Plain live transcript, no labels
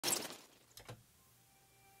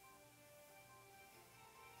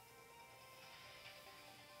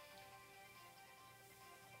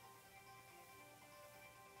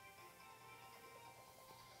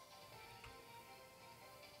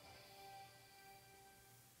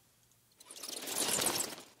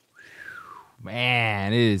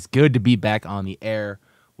Man, it is good to be back on the air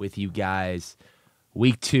with you guys.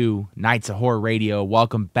 Week 2, Nights of Horror Radio.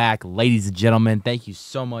 Welcome back, ladies and gentlemen. Thank you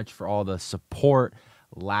so much for all the support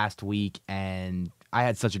last week. And I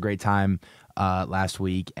had such a great time last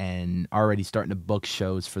week and already starting to book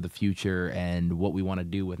shows for the future and what we want to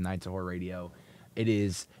do with Nights of Horror Radio. It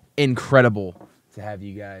is incredible to have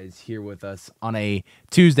you guys here with us on a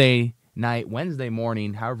Tuesday night, Wednesday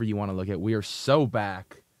morning, however you want to look at it. We are so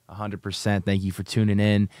back. 100%. Thank you for tuning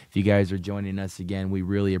in. If you guys are joining us again, we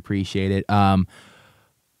really appreciate it.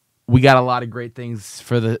 We got a lot of great things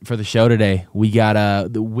for the show today. We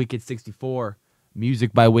got the Wicked 64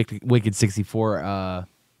 music by Wicked 64.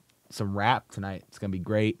 Some rap tonight. It's gonna be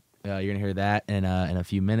great. You're gonna hear that in a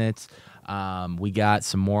few minutes. We got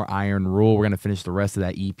some more Iron Rule. We're gonna finish the rest of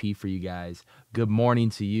that EP for you guys. Good morning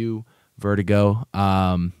to you, Vertigo.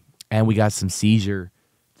 And we got some Seizure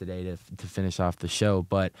today to finish off the show.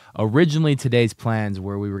 But originally today's plans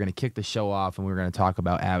were we were going to kick the show off and we were going to talk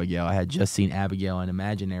about Abigail. I had just seen Abigail in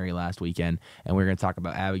Imaginary last weekend, and we were going to talk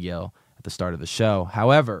about Abigail at the start of the show.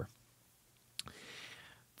 However,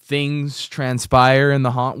 things transpire in the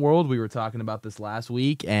haunt world. We were talking about this last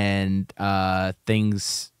week, and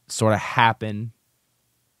things sort of happen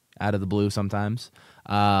out of the blue sometimes.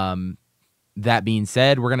 That being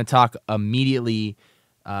said, we're going to talk immediately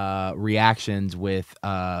reactions with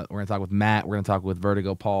we're gonna talk with Matt, we're gonna talk with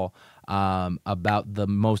Vertigo Paul about the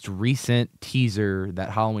most recent teaser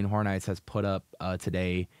that Halloween Horror Nights has put up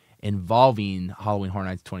today involving Halloween Horror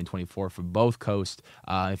Nights 2024 for both coasts.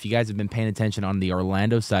 If you guys have been paying attention on the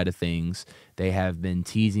Orlando side of things, they have been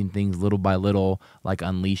teasing things little by little, like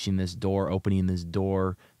unleashing this door, opening this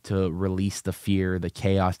door to release the fear, the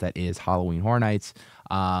chaos that is Halloween Horror Nights.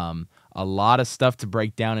 A lot of stuff to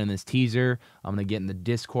break down in this teaser. I'm going to get in the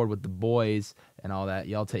Discord with the boys and all that.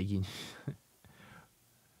 Y'all talking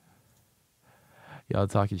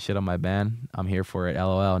shit on my band. I'm here for it,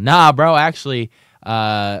 LOL. Nah, bro, actually,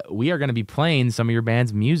 we are going to be playing some of your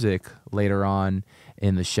band's music later on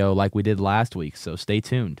in the show like we did last week, so stay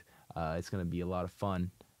tuned. It's going to be a lot of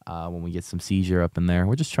fun when we get some Seizure up in there.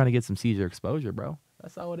 We're just trying to get some Seizure exposure, bro.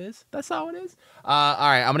 That's how it is. All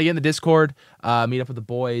right, I'm going to get in the Discord, meet up with the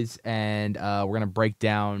boys, and we're going to break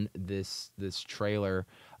down this trailer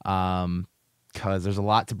because there's a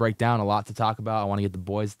lot to break down, a lot to talk about. I want to get the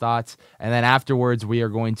boys' thoughts. And then afterwards, we are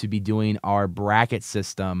going to be doing our bracket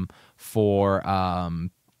system for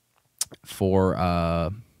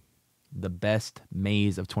the best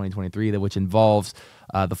maze of 2023, which involves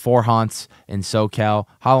the 4 haunts in SoCal,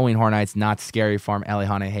 Halloween Horror Nights, Knott's Scary Farm, LA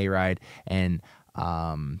Haunted Hayride, and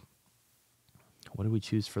what did we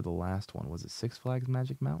choose for the last one? Was it Six Flags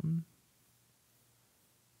Magic Mountain?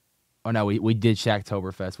 Oh no, we did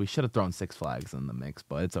Shacktoberfest. We should have thrown Six Flags in the mix,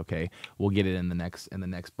 but it's okay. We'll get it in the next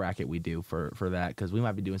bracket we do for that, because we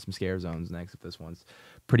might be doing some scare zones next if this one's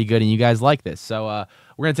pretty good and you guys like this. So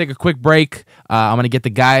we're gonna take a quick break. I'm gonna get the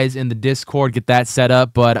guys in the Discord, get that set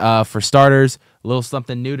up. But for starters, a little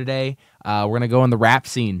something new today. We're gonna go in the rap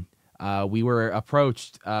scene. We were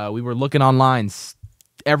approached. We were looking online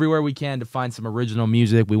everywhere we can to find some original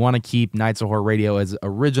music. We want to keep Nights of Horror Radio as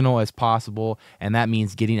original as possible, and that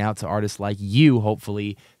means getting out to artists like you,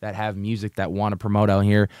 hopefully, that have music that want to promote out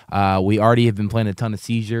here. We already have been playing a ton of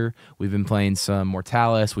Seizure. We've been playing some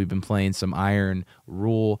Mortalis. We've been playing some Iron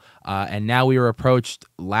Rule. And now we were approached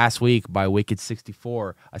last week by Wicked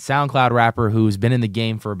 64, a SoundCloud rapper who's been in the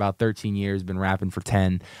game for about 13 years, been rapping for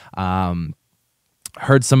 10.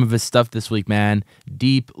 Heard some of his stuff this week, man.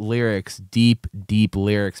 Deep lyrics,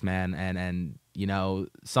 man. And you know,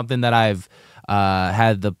 something that I've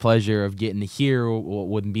had the pleasure of getting to hear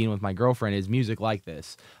when being with my girlfriend is music like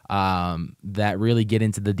this that really get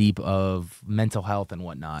into the deep of mental health and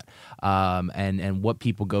whatnot, and what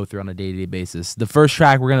people go through on a day-to-day basis. The first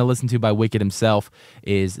track we're going to listen to by Wicked himself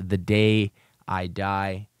is The Day I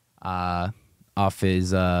Die, off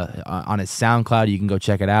his on his SoundCloud. You can go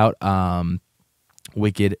check it out.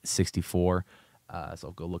 Wicked 64.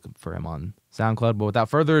 So go look for him on SoundCloud. But without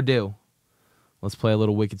further ado, let's play a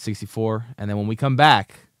little Wicked 64. And then when we come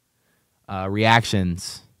back,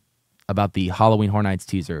 reactions about the Halloween Horror Nights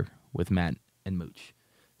teaser with Matt and Mooch.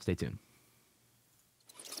 Stay tuned.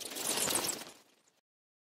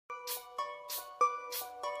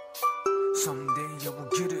 Someday I will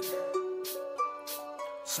get it.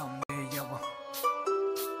 Someday I will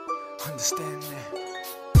understand that.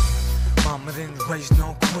 Mama didn't raise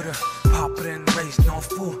no quitter, Papa didn't raise no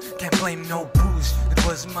fool. Can't blame no booze. It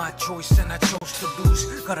was my choice and I chose to lose.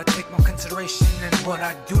 Gotta take more consideration in what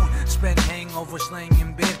I do. Spend hangovers laying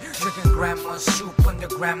in bed, drinking grandma's soup under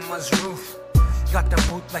grandma's roof. Got the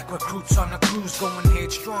boot like recruits on a cruise, going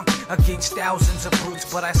headstrong against thousands of brutes.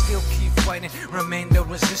 But I still keep fighting, remain the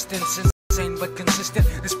resistance. Insane but consistent,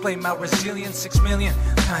 display my resilience 6 million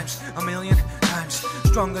times, a million times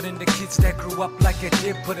stronger than the kids that grew up like I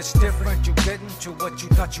did. But it's different, you get into what you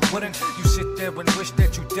thought you wouldn't. You sit there and wish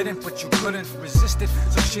that you didn't, but you couldn't resist it.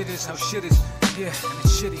 So shit is how shit is, yeah, and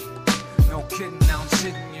it's shitty. No kidding, now I'm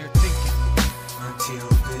sitting here thinking, until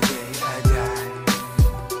the day I die,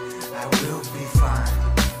 I will be fine.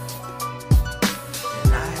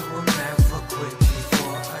 And I will never quit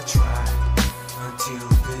before I try. Until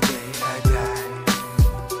the day I die,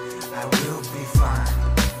 I will be fine.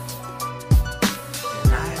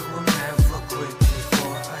 And I will never quit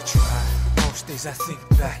before I try. Most days I think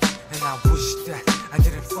back, and I wish that I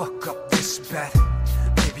didn't fuck up this bad.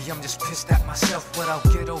 Maybe I'm just pissed at myself, but I'll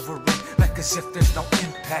get over it like as if there's no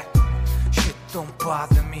impact. Shit don't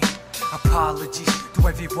bother me. Apologies to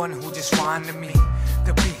everyone who just wanted me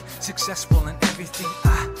to be successful in everything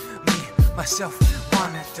myself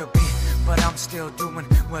wanted to be. But I'm still doing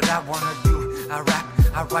what I wanna do. I rap,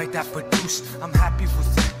 I write, I produce. I'm happy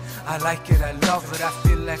with it, I like it, I love it. I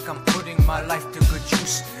feel like I'm putting my life to good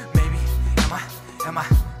use. Maybe, am I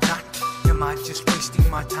not? Am I just wasting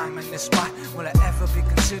my time in this spot? Will I ever be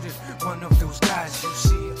considered one of those guys you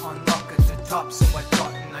see on luck at the top? So I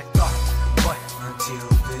thought and I thought, but until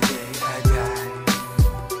the day I die,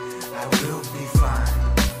 I will be fine.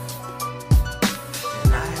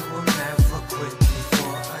 And I will never quit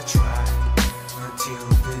before I try. Until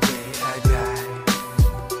the day I die,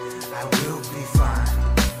 I will be fine.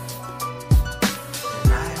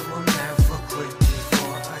 And I will never quit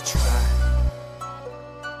before I try.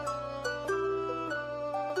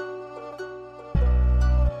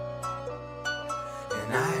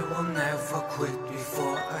 And I will never quit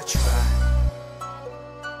before I try.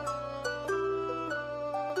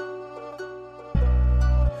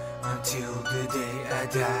 Until the day I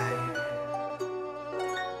die.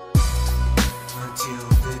 Until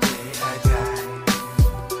the day I die,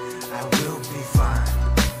 I will be fine.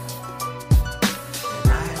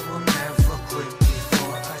 And I will never quit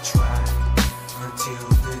before I try. Until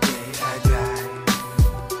the day I die,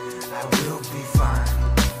 I will be fine.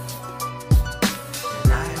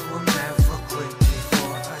 And I will never quit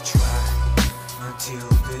before I try. Until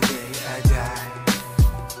the day I die,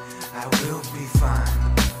 I will be fine.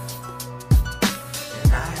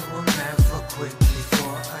 And I will never quit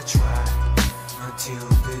before I try. Until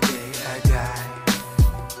the day I die,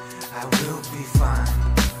 I will be fine.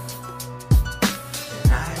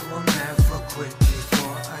 And I will never quit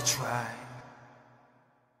before I try.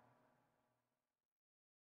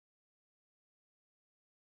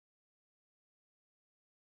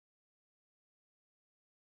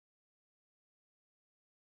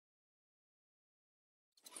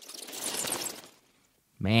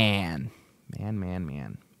 Man.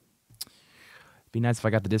 Be nice if I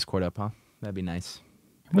got the Discord up, huh? That'd be nice.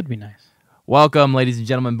 It would be nice. Welcome, ladies and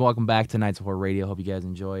gentlemen. Welcome back to Nights of Horror Radio. Hope you guys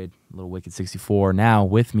enjoyed Little Wicked 64. Now,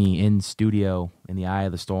 with me in studio, in the eye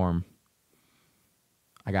of the storm,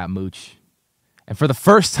 I got Mooch. And for the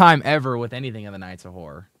first time ever with anything in the Nights of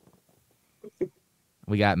Horror,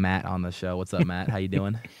 we got Matt on the show. What's up, Matt? How you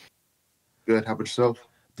doing? Good. How about yourself?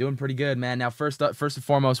 Doing pretty good, man. Now, first and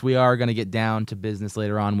foremost, we are going to get down to business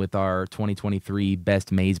later on with our 2023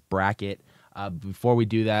 Best Maze Bracket. Before we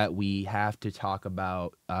do that, we have to talk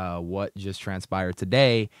about what just transpired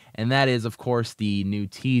today, and that is, of course, the new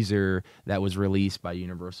teaser that was released by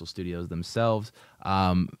Universal Studios themselves.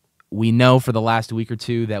 We know for the last week or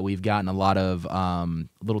two that we've gotten a lot of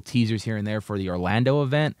little teasers here and there for the Orlando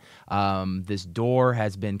event. This door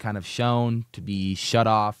has been kind of shown to be shut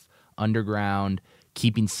off underground,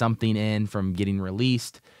 keeping something in from getting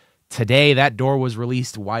released. Today, that door was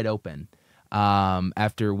released wide open.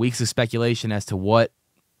 After weeks of speculation as to what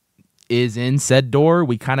is in said door,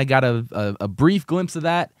 we kind of got a brief glimpse of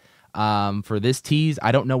that for this tease.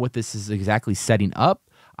 I don't know what this is exactly setting up.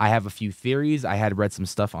 I have a few theories. I had read some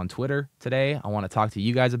stuff on Twitter today. I want to talk to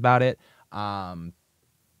you guys about it. I'm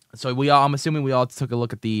assuming we all took a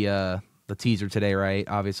look at the teaser today, right?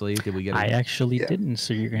 Obviously, did we get? I actually didn't,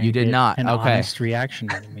 so you're gonna. You did get not. An Okay. honest reaction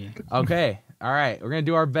from me. Okay. All right. We're gonna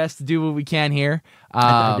do our best to do what we can here.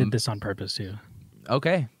 I did this on purpose too.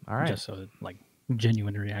 Okay. All right. Just so like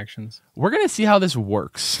genuine reactions. We're gonna see how this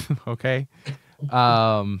works. Okay.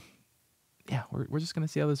 Yeah, we're just gonna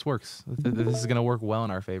see how this works. This is gonna work well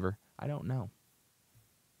in our favor. I don't know.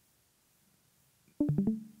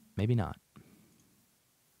 Maybe not.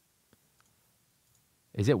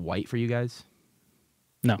 Is it white for you guys?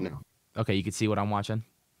 No. No. Okay, you can see what I'm watching.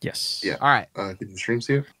 Yes. Yeah. All right. Did the stream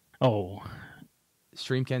see it? Oh,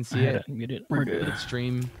 Stream can I see had it. it muted. We're good.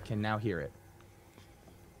 Stream can now hear it.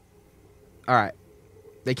 All right.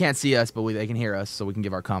 They can't see us, but they can hear us, so we can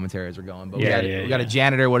give our commentary as we're going. But we got a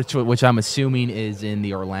janitor, which I'm assuming is in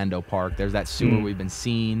the Orlando park. There's that sewer we've been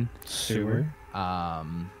seeing. Sewer.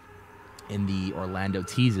 In the Orlando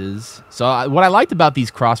teases. So what I liked about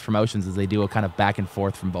these cross promotions is they do a kind of back and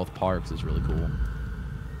forth from both parks. It's really cool.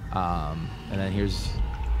 And then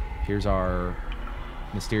here's our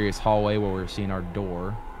mysterious hallway where we're seeing our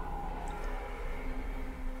door.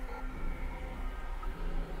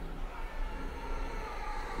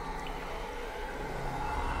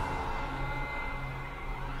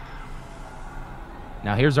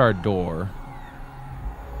 Now here's our door.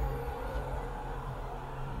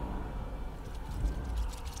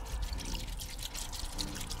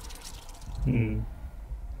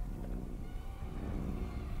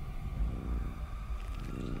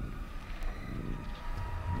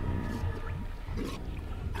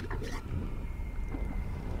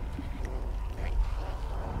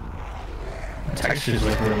 Textures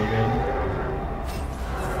look really good.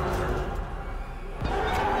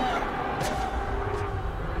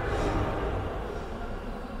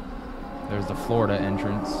 There's the Florida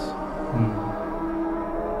entrance.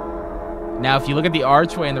 Now, if you look at the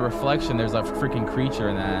archway and the reflection, there's a freaking creature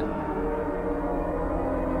in that.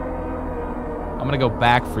 I'm going to go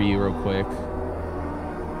back for you real quick.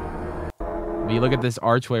 But you look at this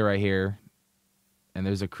archway right here, and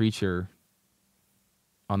there's a creature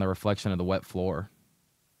on the reflection of the wet floor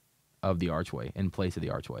of the archway, in place of the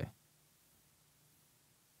archway.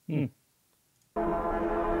 Now,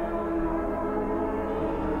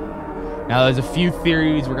 there's a few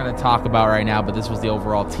theories we're going to talk about right now, but this was the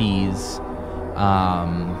overall tease.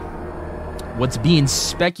 What's being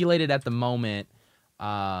speculated at the moment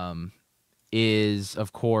is,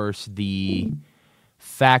 of course, the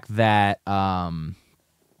fact that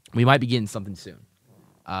we might be getting something soon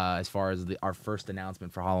as far as our first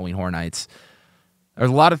announcement for Halloween Horror Nights. There's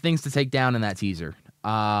a lot of things to take down in that teaser.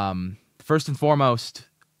 First and foremost,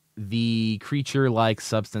 the creature-like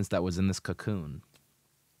substance that was in this cocoon.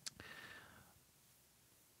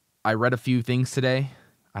 I read a few things today.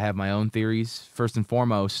 I have my own theories. First and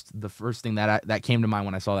foremost, the first thing that came to mind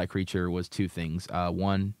when I saw that creature was two things.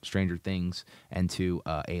 One, Stranger Things, and two,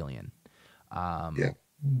 Alien.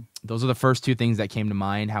 Those are the first two things that came to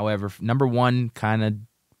mind. However, number one kind of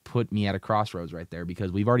put me at a crossroads right there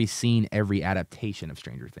because we've already seen every adaptation of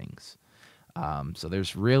Stranger Things. So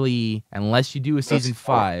there's really, unless you do a season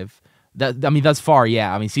 5... thus far,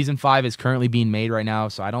 yeah. I mean, season 5 is currently being made right now,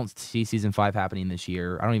 so I don't see season 5 happening this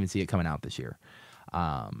year. I don't even see it coming out this year.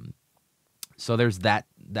 So there's that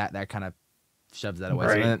kind of shoves that away.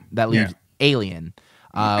 Right. So that leaves Alien.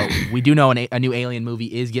 We do know a new Alien movie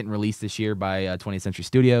is getting released this year by 20th Century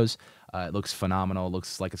Studios. It looks phenomenal. It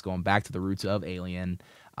looks like it's going back to the roots of Alien.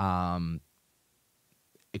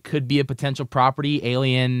 It could be a potential property.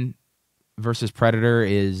 Alien versus Predator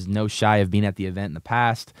is no shy of being at the event in the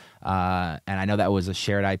past. And I know that was a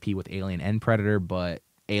shared IP with Alien and Predator, but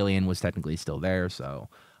Alien was technically still there. So,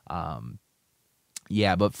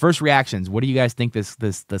 yeah. But first reactions, what do you guys think this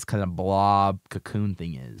kind of blob cocoon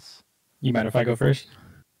thing is? You mind if I go first?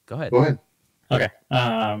 Go ahead. Go ahead. Okay.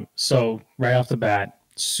 So right off the bat,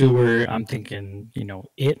 sewer, I'm thinking,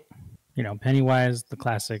 Pennywise, the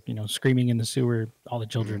classic, screaming in the sewer, all the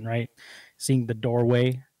children, right? Seeing the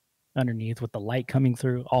doorway underneath with the light coming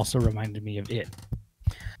through also reminded me of it.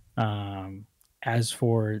 As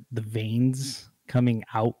for the veins coming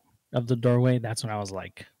out of the doorway, that's when I was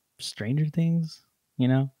like, Stranger Things,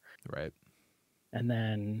 Right. And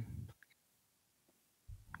then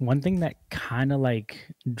one thing that kind of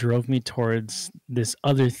drove me towards this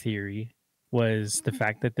other theory was the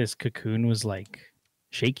fact that this cocoon was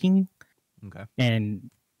shaking and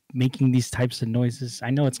making these types of noises. I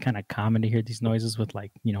know it's kind of common to hear these noises with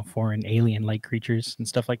foreign alien-like creatures and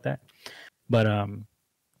stuff like that. But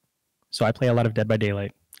so I play a lot of Dead by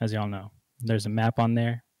Daylight, as y'all know. There's a map on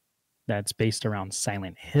there that's based around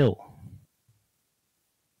Silent Hill.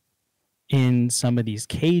 In some of these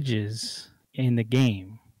cages in the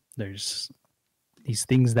game, there's these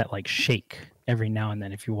things that shake every now and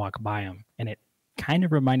then if you walk by them, and it kind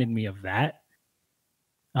of reminded me of that.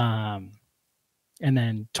 And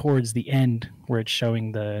then towards the end, where it's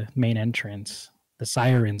showing the main entrance, the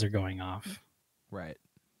sirens are going off. Right.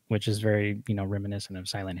 Which is very, reminiscent of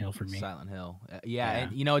Silent Hill for me. Silent Hill. Yeah.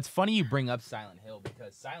 And, it's funny you bring up Silent Hill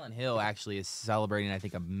because Silent Hill actually is celebrating, I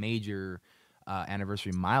think, a major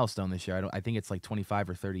anniversary milestone this year. I think it's like 25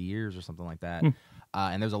 or 30 years or something like that.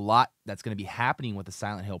 And there's a lot that's going to be happening with the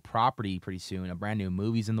Silent Hill property pretty soon. A brand new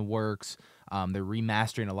movie's in the works. They're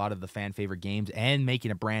remastering a lot of the fan favorite games and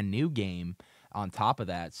making a brand new game on top of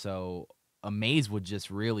that. So Amaze would just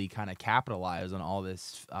really kind of capitalize on all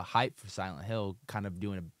this hype for Silent Hill, kind of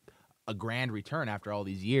doing a grand return after all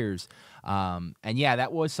these years. And yeah,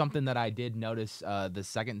 that was something that I did notice the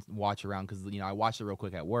second watch around, because I watched it real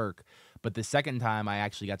quick at work, but the second time I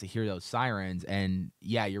actually got to hear those sirens. And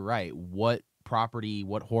yeah, you're right. What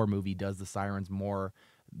horror movie does the sirens more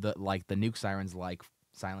like the nuke sirens like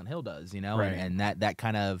Silent Hill does, Right. and that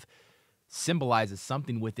kind of symbolizes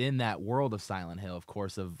something within that world of Silent Hill, of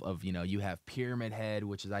course, of you have Pyramid Head,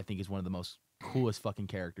 which I think is one of the most coolest fucking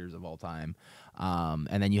characters of all time.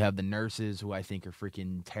 And then you have the nurses, who I think are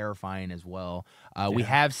freaking terrifying as well. We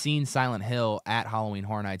have seen Silent Hill at Halloween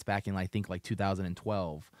Horror Nights back in, I think, like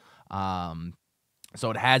 2012.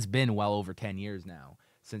 So it has been well over 10 years now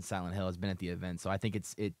since Silent Hill has been at the event. So I think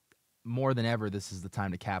it more than ever, this is the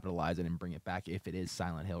time to capitalize it and bring it back if it is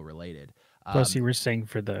Silent Hill related. Plus, you were saying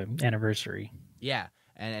for the anniversary. Yeah,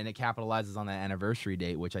 and it capitalizes on that anniversary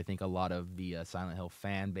date, which I think a lot of the Silent Hill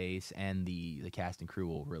fan base and the cast and crew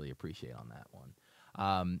will really appreciate on that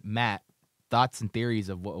one. Matt, thoughts and theories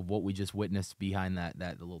of what we just witnessed behind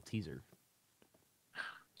that little teaser?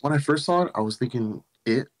 When I first saw it, I was thinking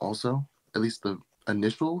it also, at least the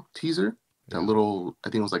initial teaser, that little, I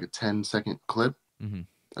think it was like a 10-second clip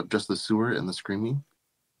of just the sewer and the screaming.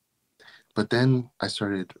 But then I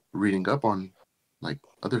started reading up on like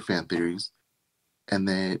other fan theories, and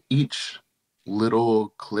then each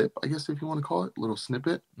little clip, I guess if you want to call it, little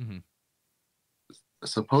snippet,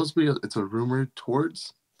 supposedly it's a rumor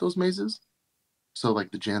towards those mazes. So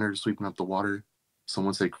like the janitor sweeping up the water,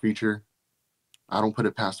 someone said creature. I don't put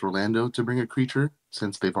it past Orlando to bring a creature,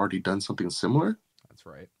 since they've already done something similar. That's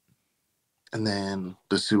right. And then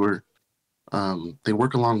the sewer, they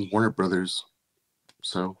work along Warner Brothers,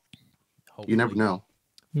 so Hopefully. you never know.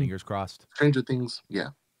 Fingers crossed. Stranger Things, yeah.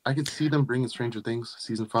 I could see them bringing Stranger Things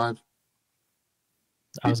season 5.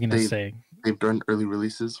 I was going to say. They've done early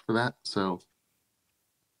releases for that, so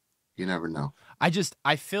you never know. I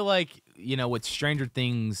feel like, with Stranger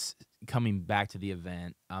Things coming back to the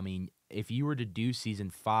event, I mean, if you were to do season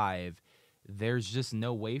 5, there's just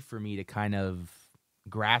no way for me to kind of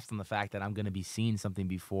grasp on the fact that I'm going to be seeing something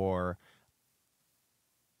before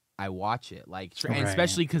I watch it, and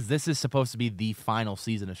especially because this is supposed to be the final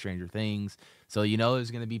season of Stranger Things, so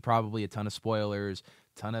there's going to be probably a ton of spoilers,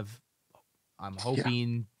 I'm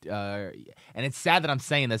hoping, and it's sad that I'm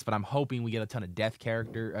saying this, but I'm hoping we get a ton of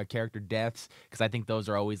character deaths, because I think those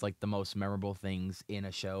are always like the most memorable things in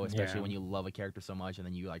a show, especially when you love a character so much and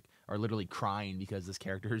then you like are literally crying because this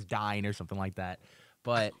character is dying or something like that.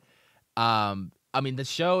 But I mean, the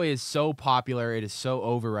show is so popular, it is so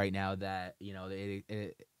over right now that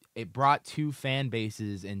it brought two fan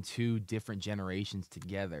bases and two different generations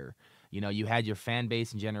together. You had your fan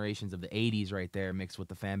base and generations of the 80s right there mixed with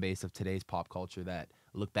the fan base of today's pop culture that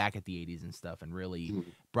look back at the 80s and stuff, and really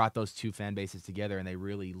brought those two fan bases together, and they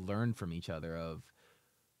really learned from each other of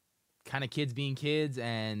kind of kids being kids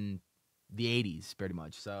and the 80s pretty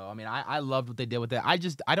much. So, I mean, I loved what they did with it.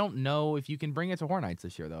 I don't know if you can bring it to Horror Nights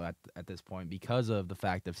this year, though, at this point, because of the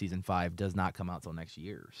fact that season 5 does not come out till next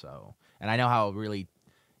year. So, and I know how really...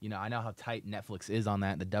 I know how tight Netflix is on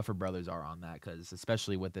that, and the Duffer Brothers are on that, because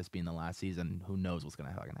especially with this being the last season, who knows what's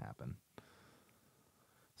going to happen.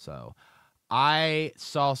 So I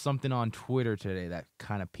saw something on Twitter today that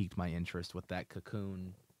kind of piqued my interest with that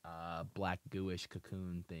cocoon, black gooish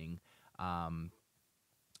cocoon thing. And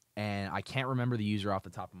I can't remember the user off the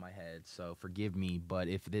top of my head, so forgive me, but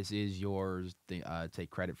if this is yours, take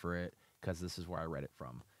credit for it, because this is where I read it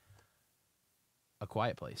from. A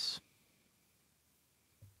Quiet Place.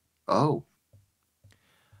 Oh.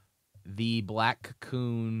 The black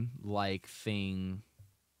cocoon-like thing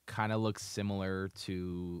kind of looks similar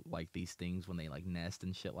to, like, these things when they, like, nest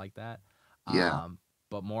and shit like that. Yeah.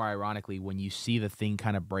 But more ironically, when you see the thing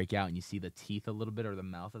kind of break out and you see the teeth a little bit or the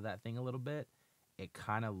mouth of that thing a little bit, it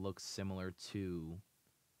kind of looks similar to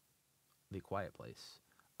The Quiet Place.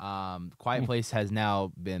 Quiet Place has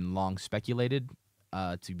now been long speculated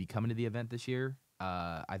to be coming to the event this year.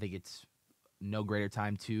 I think it's no greater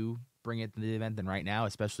time to bring it to the event than right now,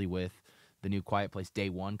 especially with the new Quiet Place Day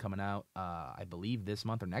 1 coming out, I believe this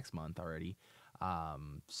month or next month already.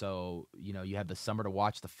 So, you have the summer to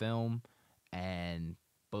watch the film and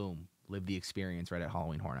boom, live the experience right at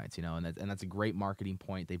Halloween Horror Nights, and that's a great marketing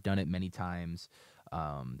point. They've done it many times.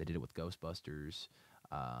 They did it with Ghostbusters.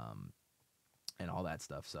 and all that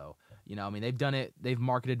stuff. So, you know, I mean, they've done it. They've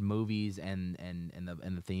marketed movies and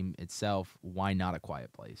the theme itself. Why not A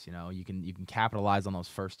Quiet Place? You know, you can capitalize on those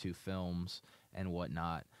first 2 films and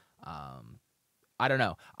whatnot. I don't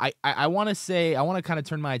know. I want to kind of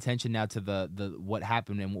turn my attention now to the what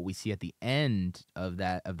happened and what we see at the end of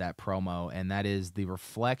that promo, and that is the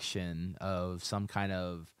reflection of some kind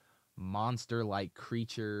of monster-like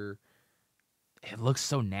creature. It looks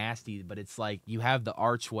so nasty, but it's like you have the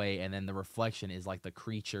archway, and then the reflection is like the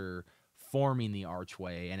creature forming the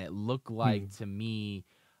archway, and it looked like to me,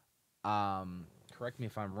 correct me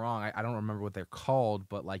if I'm wrong, I don't remember what they're called,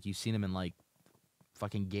 but like you've seen them in like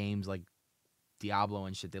fucking games like Diablo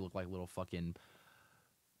and shit. They look like little fucking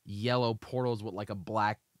yellow portals with like a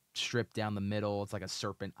black strip down the middle. It's like a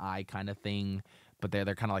serpent eye kind of thing, but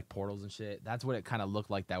they're kind of like portals and shit. That's what it kind of looked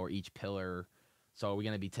like. That were each pillar. So are we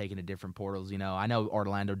gonna be taking to different portals? You know, I know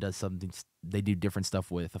Orlando does something. They do different stuff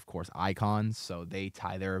with, of course, icons. So they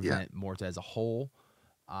tie their event more to as a whole,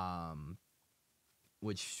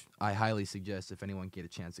 which I highly suggest if anyone get a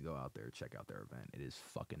chance to go out there, check out their event. It is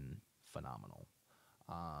fucking phenomenal.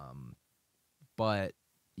 But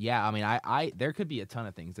yeah, I mean, I there could be a ton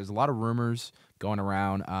of things. There's a lot of rumors going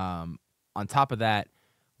around. On top of that,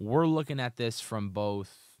 we're looking at this from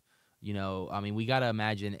both, you know, I mean, we got to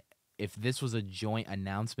imagine if this was a joint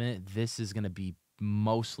announcement, this is going to be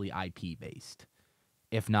mostly IP based,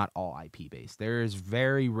 if not all IP based. There is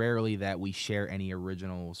very rarely that we share any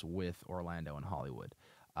originals with Orlando and Hollywood.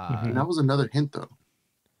 And that was another hint, though,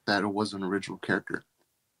 that it was an original character.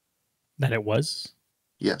 That it was?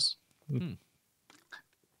 Yes.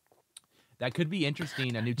 That could be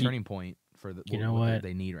interesting, a new turning point for what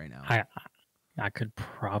they need right now. I could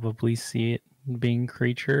probably see it being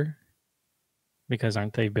Creature, because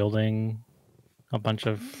aren't they building a bunch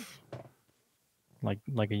of like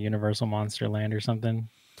a Universal Monster Land or something?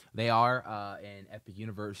 They are in Epic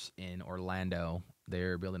Universe in Orlando.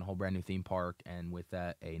 They're building a whole brand new theme park, and with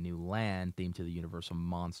that, a new land themed to the Universal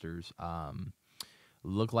Monsters.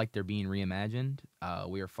 Look like they're being reimagined.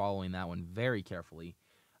 We are following that one very carefully.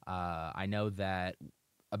 I know that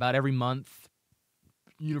about every month,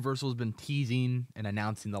 Universal has been teasing and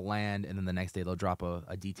announcing the land, and then the next day they'll drop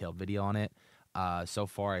a detailed video on it. So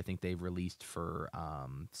far, I think they've released for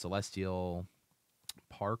Celestial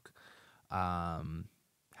Park, How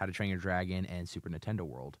to Train Your Dragon, and Super Nintendo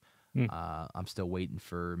World. I'm still waiting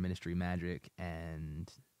for Ministry Magic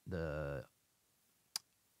and the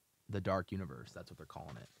Dark Universe. That's what they're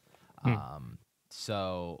calling it.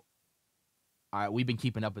 So we've been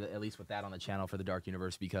keeping up with at least with that on the channel for the Dark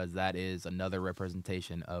Universe, because that is another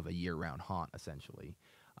representation of a year-round haunt, essentially.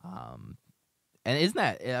 And isn't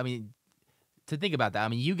that? I mean, to think about that. I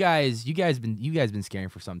mean, you guys been scaring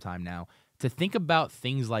for some time now. To think about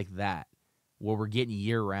things like that, where we're getting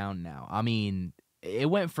year-round now. I mean, it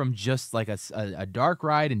went from just like a dark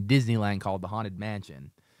ride in Disneyland called the Haunted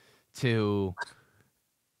Mansion to,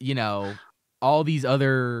 you know, all these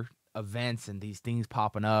other events and these things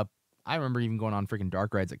popping up. I remember even going on freaking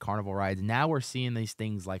dark rides at Carnival rides. Now we're seeing these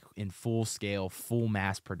things like in full scale, full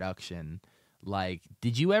mass production. Like,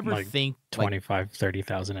 did you ever think 25,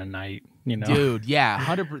 30,000 a night, you know? Dude, yeah,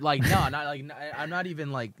 100%. Like, no, not like, I'm not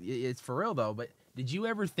even like, it's for real though. But did you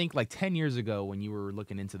ever think, like 10 years ago when you were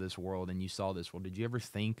looking into this world and you saw this world, did you ever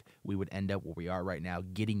think we would end up where we are right now,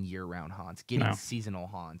 getting year-round haunts, getting seasonal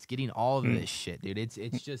haunts, getting all of this shit, dude? It's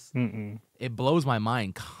just, it blows my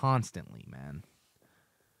mind constantly, man.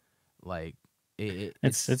 Like,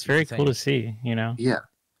 it's very cool to see, you know? Yeah.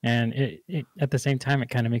 And it at the same time, it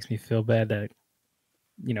kind of makes me feel bad that,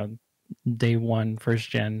 you know, day one, first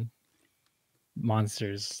gen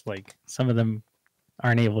monsters, like some of them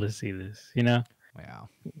aren't able to see this, you know? Wow.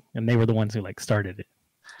 And they were the ones who like started it.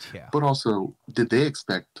 Yeah. But also, did they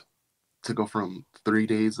expect to go from 3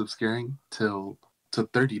 days of scaring to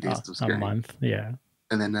 30 days of scaring? A month, yeah.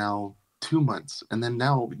 And then now 2 months, and then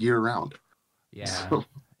now year round. Yeah. So,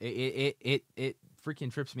 it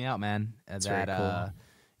freaking trips me out, man. That's that very cool.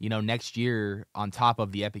 You know, next year, on top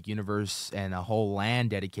of the Epic Universe and a whole land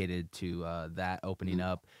dedicated to that opening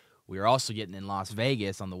up, we are also getting in Las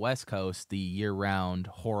Vegas on the West Coast the year-round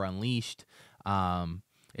Horror Unleashed.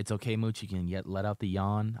 It's okay, Mooch. You can let out the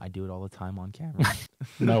yawn. I do it all the time on camera.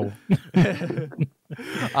 No.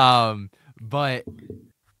 But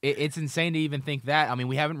it's insane to even think that. I mean,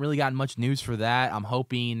 we haven't really gotten much news for that. I'm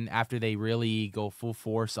hoping after they really go full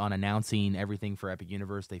force on announcing everything for Epic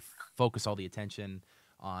Universe, they focus all the attention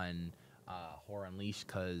on Horror Unleashed,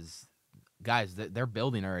 because, guys, they're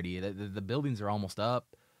building already. The buildings are almost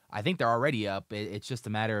up. I think they're already up. It's just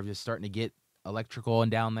a matter of just starting to get electrical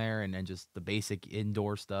and down there, and then just the basic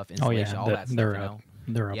indoor stuff, installation, all that stuff. They're you up. know?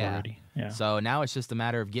 They're up already. Yeah. So now it's just a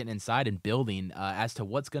matter of getting inside and building. As to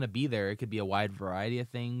what's going to be there, it could be a wide variety of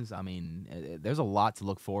things. I mean, there's a lot to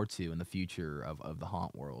look forward to in the future of the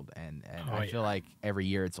haunt world, and I feel like every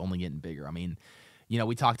year it's only getting bigger. I mean,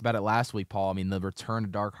 we talked about it last week, Paul. I mean, the return to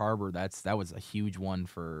Dark Harbor, that was a huge one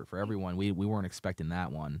for everyone. We weren't expecting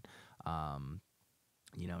that one.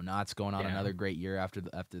 Knott's going on another great year after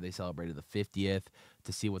they celebrated the 50th.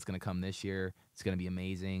 To see what's going to come this year, it's going to be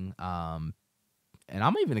amazing. And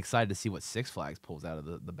I'm even excited to see what Six Flags pulls out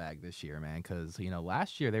of the bag this year, man. Because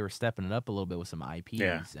last year they were stepping it up a little bit with some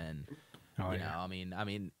IPs, and I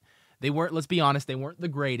mean, they weren't. Let's be honest, they weren't the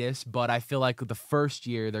greatest. But I feel like the first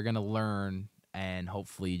year they're going to learn and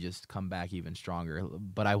hopefully just come back even stronger.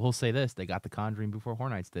 But I will say this: they got the Conjuring before Horror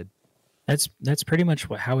Nights did. That's pretty much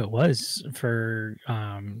how it was for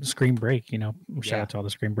Scream Break. Shout out to all the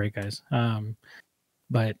Scream Break guys.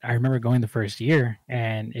 But I remember going the first year,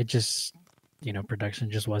 and it just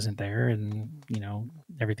production just wasn't there, and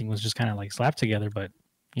everything was just kind of like slapped together. But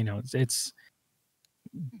it's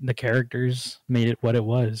the characters made it what it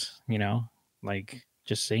was. Like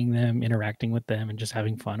just seeing them, interacting with them, and just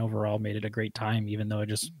having fun overall made it a great time, even though it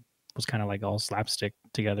just was kind of like all slapstick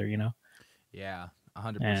together. Yeah,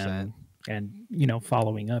 100%. And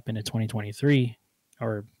following up into 2023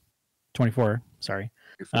 or 24, sorry.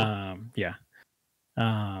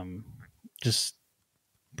 Just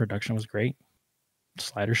production was great.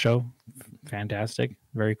 Slider show, fantastic,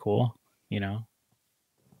 very cool.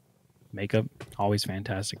 Makeup, always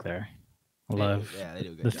fantastic there. I love they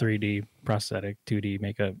do a good the job. 3D prosthetic, 2D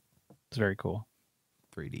makeup. It's very cool.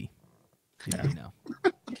 3D. Yeah.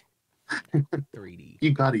 3D.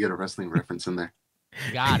 You got to get a wrestling reference in there.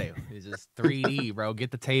 Got to. It's just 3D, bro.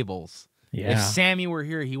 Get the tables. Yeah. If Sammy were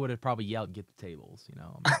here, he would have probably yelled, "Get the tables!"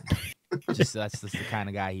 That's just the kind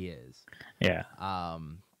of guy he is. Yeah.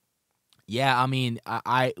 Yeah. I mean,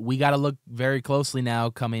 we got to look very closely now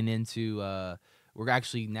coming into. We're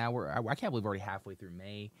actually now I can't believe we're already halfway through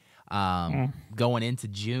May. Going into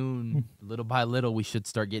June, little by little, we should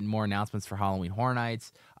start getting more announcements for Halloween Horror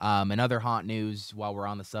Nights. And other haunt news while we're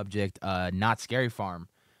on the subject, Not Scary Farm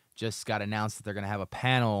just got announced that they're going to have a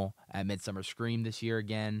panel at Midsummer Scream this year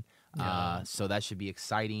again. So that should be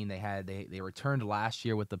exciting. They returned last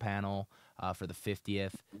year with the panel for the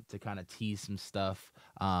 50th to kind of tease some stuff.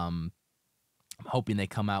 I'm hoping they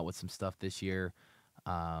come out with some stuff this year.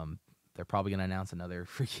 They're probably going to announce another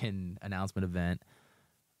freaking announcement event.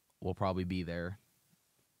 We'll probably be there.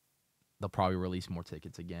 They'll probably release more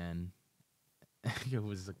tickets again. It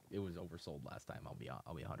was oversold last time. I'll be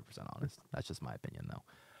 100% honest. That's just my opinion though.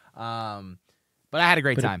 But I had a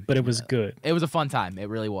great time. But it was good. It was a fun time. It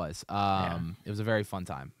really was. It was a very fun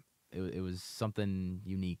time. It was something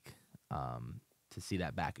unique to see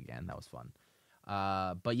that back again. That was fun.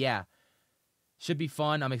 But yeah, should be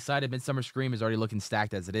fun. I'm excited. Midsummer Scream is already looking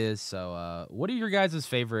stacked as it is. So what are your guys'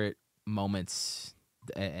 favorite moments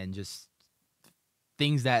and just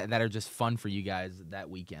things that are just fun for you guys that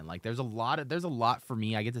weekend? Like there's a lot for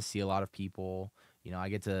me. I get to see a lot of people.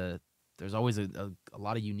 There's always a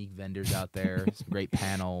lot of unique vendors out there, some great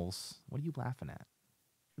panels. What are you laughing at?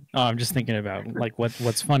 Oh, I'm just thinking about like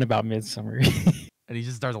what's fun about Midsummer. And he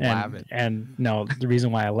just starts laughing. And no, the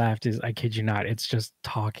reason why I laughed is, I kid you not, it's just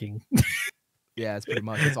talking. Yeah, it's pretty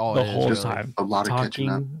much, it's all the it is. whole Really. time. A lot of catching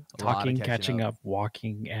up. Talking, catching up,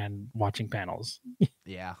 walking, and watching panels.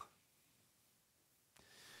 Yeah.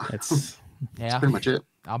 That's That's pretty much it.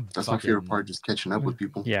 That's my favorite fucking- part, just catching up with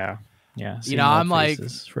people. yeah. Seeing I'm old like-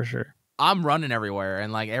 faces, for sure. I'm running everywhere,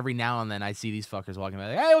 and like every now and then I see these fuckers walking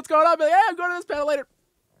by, like, hey, what's going on? I'm like, hey, I'm going to this panel later.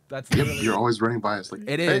 That's literally You're always running by us. Like,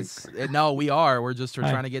 it hey. is. No, we are. We're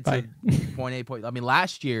trying to get Bye. to point A. I mean,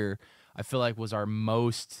 last year I feel like was our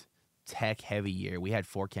most tech heavy year. We had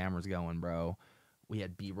 4 cameras going, bro. We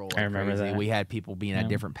had B-roll. I remember crazy. that. We had people being at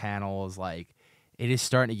different panels. Like, it is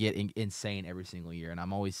starting to get insane every single year, and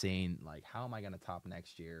I'm always saying, like, how am I going to top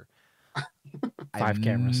next year? 5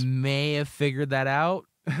 cameras. May have figured that out,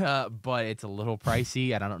 but it's a little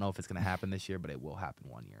pricey. I don't know if it's going to happen this year, but it will happen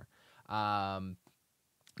one year.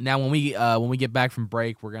 Now, when we get back from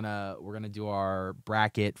break, we're gonna do our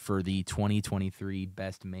bracket for the 2023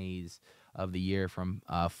 best maze of the year from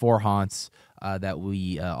 4 haunts that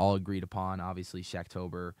we all agreed upon. Obviously,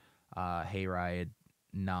 Shacktober, Hayride,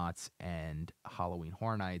 Knott's, and Halloween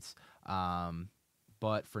Horror Nights.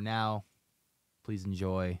 But for now, please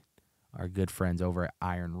enjoy our good friends over at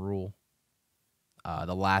Iron Rule.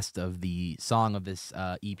 The last of the song of this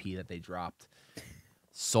EP that they dropped,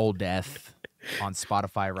 Soul Death, on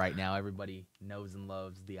Spotify right now. Everybody knows and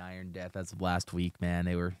loves the Iron Death as of last week, man.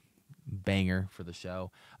 They were banger for the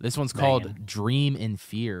show. This one's called Dream in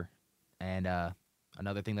Fear. And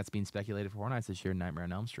another thing that's being speculated for Horror Nights this year, Nightmare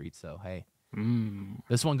on Elm Street. So, hey.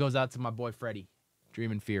 This one goes out to my boy Freddy.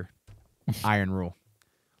 Dream and Fear. Iron Rule.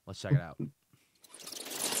 Let's check it out.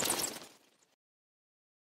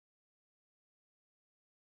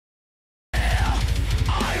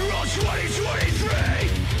 Iron Rule 2023.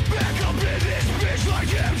 Back up in this bitch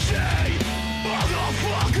like MC.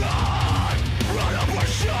 Motherfucker. Run up or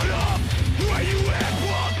shut up. Where you at,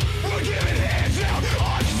 fuck? We're giving hands out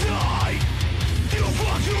on sight. You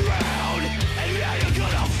fucked around, and now you're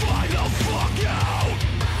gonna find the fuck out.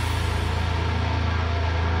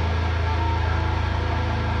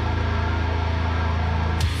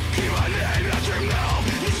 Keep my name out your mouth,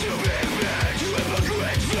 you stupid bitch. You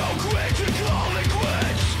hypocrite, so quick to call it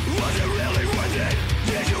quits. Was it really worth it?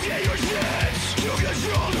 Did you get your chance? You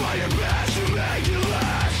controlled by your past to make it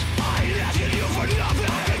last. I ain't asking you for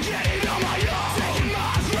nothing, I'm getting on my own. Taking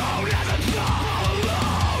my throne at the top, all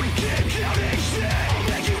alone. Keep counting shit, I'll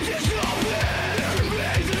make you disobey. Never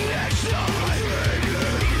make the next time.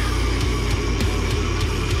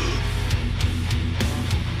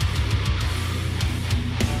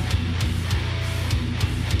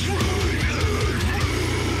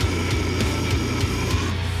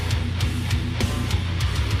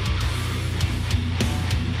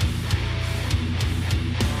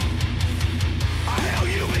 How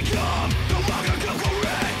you become no longer come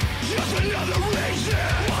correct. Just another reason.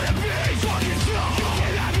 Wanna be fucking tough. You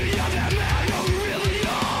cannot be on that man. No, you really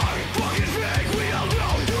are. Fucking fake. We all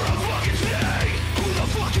know you're a fucking snake. Who the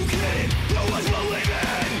fuck you kidding? No one's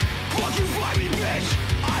believing. Fuck you, fight me, bitch.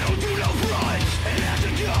 I don't do no fronts. And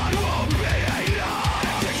after God won't be enough.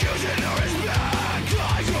 Executioner is back.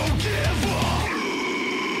 I don't give up.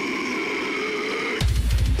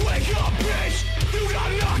 Wake up, bitch! You got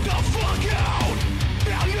knocked the fuck out!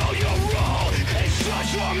 Now know your role and shut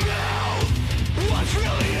your mouth! What's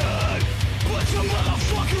really good? Put some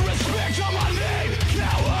motherfucking respect on my name,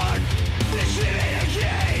 coward! This shit ain't a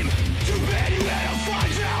game! Too bad you had to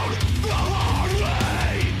find out the hard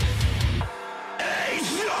way!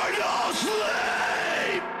 Eternal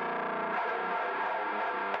sleep!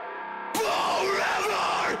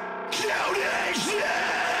 Forever counting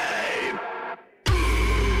shame!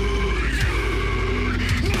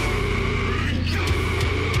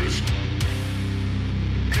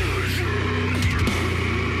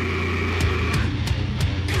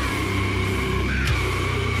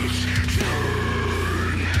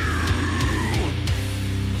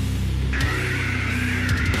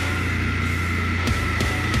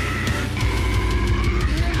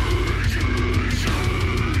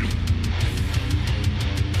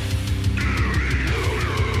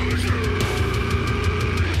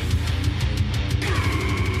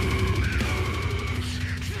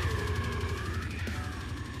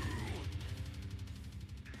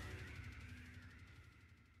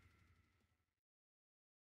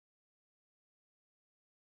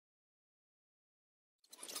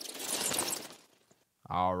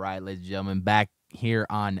 All right, ladies and gentlemen, back here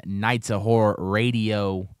on Nights of Horror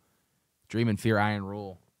Radio, Dream and Fear, Iron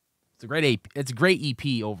Rule. It's a great It's a great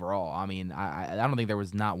EP overall. I mean, I don't think there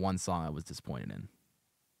was not one song I was disappointed in.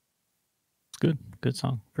 Good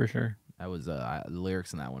song for sure. That was the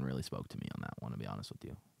lyrics in that one really spoke to me on that one. To be honest with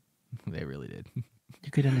you, they really did.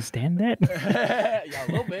 You could understand that? Yeah,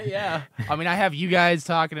 a little bit. Yeah. I mean, I have you guys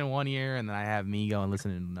talking in one ear, and then I have me going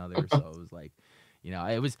listening in another. So it was like, you know,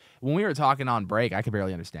 it was when we were talking on break, I could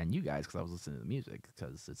barely understand you guys because I was listening to the music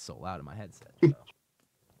because it's so loud in my headset. So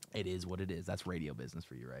it is what it is. That's radio business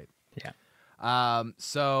for you, right? Yeah.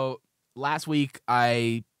 So last week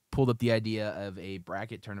I pulled up the idea of a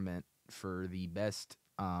bracket tournament for the best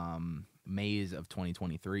maze of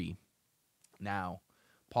 2023. Now,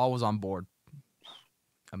 Paul was on board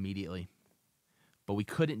immediately, but we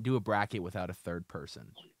couldn't do a bracket without a third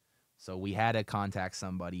person. So we had to contact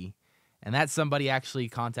somebody, and that somebody actually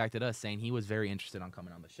contacted us saying he was very interested on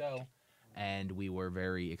coming on the show, and we were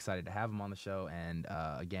very excited to have him on the show. And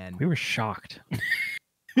again, We were shocked.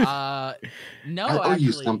 no, I owe you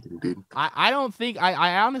actually, something, dude. I don't think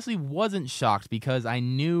I honestly wasn't shocked because I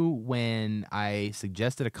knew when I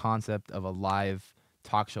suggested a concept of a live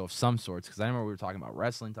talk show of some sorts, because I remember we were talking about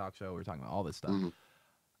wrestling talk show, we were talking about all this stuff. Mhm.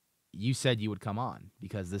 You said you would come on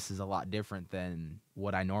because this is a lot different than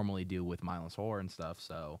what I normally do with mindless horror and stuff.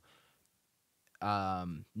 So,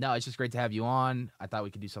 no, it's just great to have you on. I thought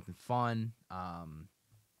we could do something fun,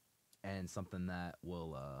 and something that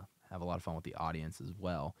will have a lot of fun with the audience as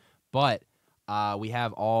well. But we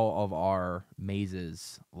have all of our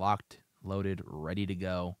mazes locked, loaded, ready to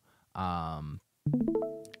go.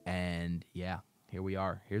 And yeah, here we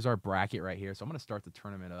are. Here's our bracket right here. So I'm going to start the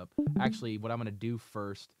tournament up. Actually, what I'm going to do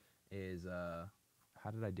first is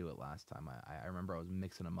how did I do it last time? I remember I was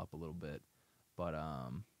mixing them up a little bit, but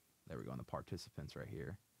there we go on the participants right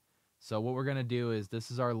here. So what we're gonna do is this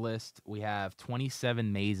is our list. We have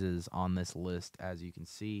 27 mazes on this list, as you can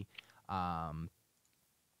see.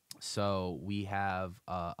 So we have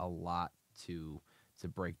a lot to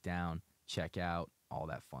break down, check out, all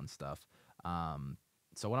that fun stuff.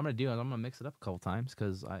 So what I'm gonna do is I'm gonna mix it up a couple times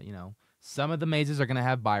because you know, some of the mazes are gonna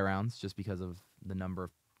have buy rounds just because of the number of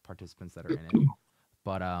participants that are in it.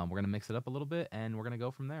 But we're gonna mix it up a little bit and we're gonna go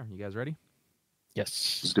from there. You guys ready?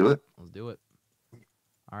 Yes. Let's do it. Let's do it.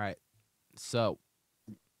 All right. So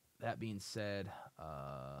that being said,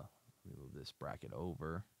 let me move this bracket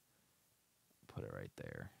over. Put it right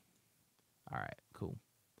there. All right, cool.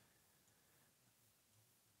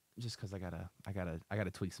 Just because I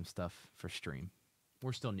gotta tweak some stuff for stream.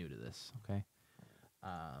 We're still new to this, okay?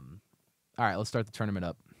 All right, let's start the tournament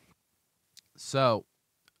up. So,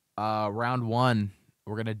 round one,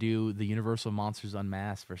 we're gonna do the Universal Monsters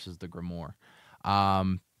Unmasked versus the Grimoire.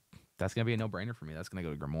 That's gonna be a no-brainer for me. That's gonna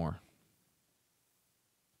go to Grimoire.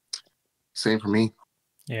 Same for me.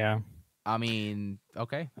 Yeah. I mean,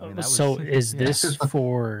 okay. I mean, So is this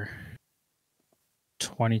for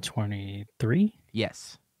 2023?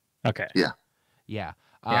 Yes. Okay. Yeah. Yeah.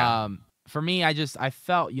 For me, I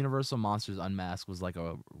felt Universal Monsters Unmasked was like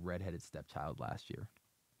a redheaded stepchild last year.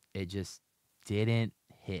 It just didn't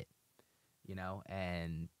hit, you know,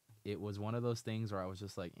 and it was one of those things where I was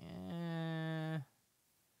just like,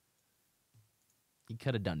 he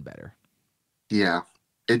could have done better. Yeah.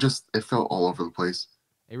 It felt all over the place.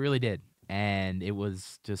 It really did. And it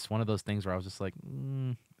was just one of those things where I was just like,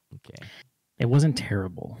 okay. It wasn't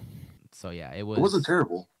terrible. So yeah, It wasn't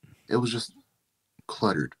terrible. It was just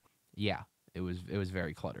cluttered. Yeah, it was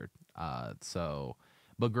very cluttered. But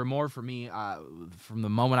Grimoire for me, from the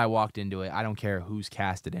moment I walked into it, I don't care who's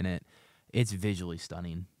casted in it. It's visually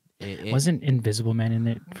stunning. Wasn't Invisible Man in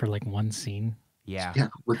it for like one scene? Yeah.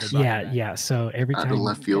 Yeah. So every Out time of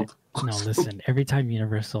left field. No, listen. Every time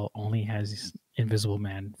Universal only has Invisible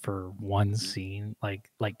Man for one scene, like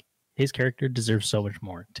his character deserves so much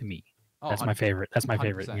more to me. Oh, That's my favorite. That's my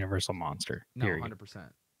favorite 100%. Universal monster. No, Period. 100%.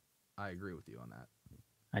 I agree with you on that.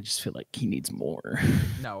 I just feel like he needs more.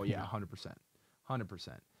 No, yeah, 100%.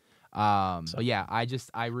 100%. So- But yeah,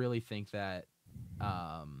 I really think that,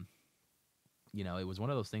 you know, it was one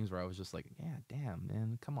of those things where I was just like, yeah, damn,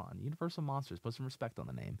 man, come on. Universal Monsters, put some respect on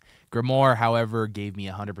the name. Grimoire, however, gave me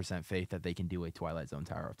 100% faith that they can do a Twilight Zone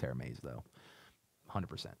Tower of Terror maze, though.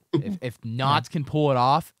 100%. If Knott's can pull it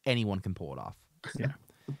off, anyone can pull it off. Yeah.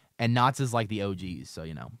 And Knott's is like the OGs, so,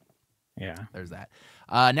 you know. Yeah. There's that.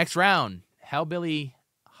 Next round, Hellbilly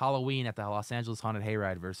Halloween at the Los Angeles Haunted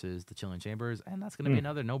Hayride versus the Chilling Chambers, and that's going to be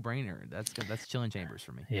another no-brainer. That's Chilling Chambers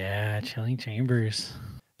for me. Yeah, Chilling Chambers.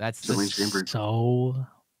 That's Chilling Chambers. So,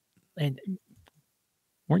 and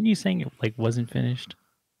weren't you saying it like wasn't finished?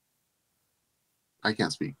 I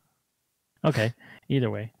can't speak. Okay. Either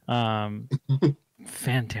way,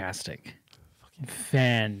 fantastic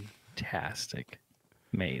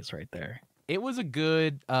maze right there. It was a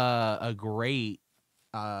great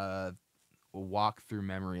walk through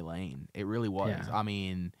memory lane. It really was. Yeah. I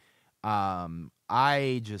mean,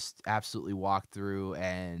 I just absolutely walked through,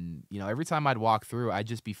 and you know, every time I'd walk through, I'd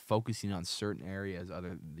just be focusing on certain areas,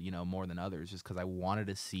 more than others, just because I wanted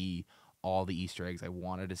to see all the Easter eggs. I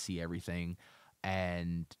wanted to see everything,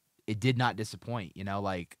 and it did not disappoint. You know,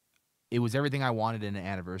 like it was everything I wanted in an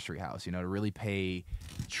anniversary house. You know, to really pay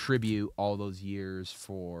tribute all those years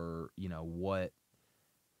for, you know, what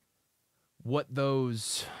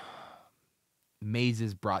those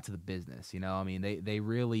mazes brought to the business. You know, I mean, they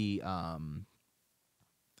really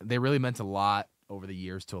meant a lot over the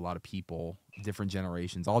years to a lot of people, different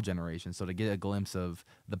generations, all generations. So to get a glimpse of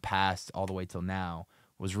the past all the way till now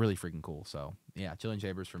was really freaking cool. So yeah, Chilling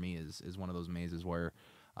Chambers for me is one of those mazes where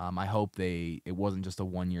I hope it wasn't just a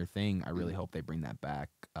 1-year thing. I really hope they bring that back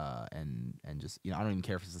and just, you know, I don't even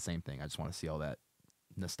care if it's the same thing. I just want to see all that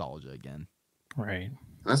nostalgia again. Right.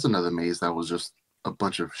 That's another maze that was just a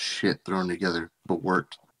bunch of shit thrown together, but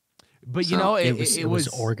worked. But So, you know, It was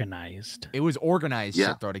organized. It was organized Yeah.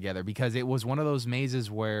 shit thrown together because it was one of those mazes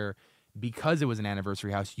where, because it was an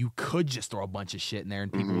anniversary house, you could just throw a bunch of shit in there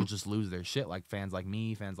and people will just lose their shit. Like fans like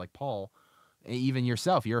me, fans like Paul, even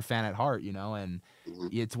yourself. You're a fan at heart, you know, and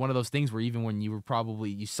it's one of those things where even when you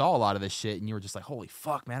saw a lot of this shit and you were just like, holy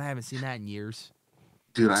fuck, man, I haven't seen that in years.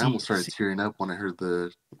 Dude, I almost started tearing up when I heard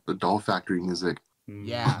the Doll Factory music.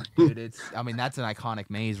 Yeah, dude, that's an iconic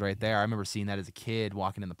maze right there. I remember seeing that as a kid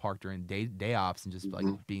walking in the park during day ops and just like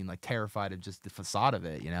being like terrified of just the facade of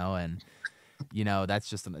it, you know, and you know, that's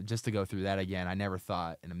just to go through that again. I never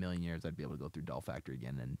thought in a million years I'd be able to go through Doll Factory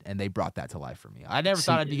again, and they brought that to life for me. I never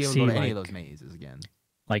thought I'd be able to go to any of those mazes again.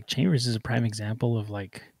 Like Chambers is a prime example of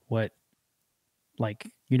like what like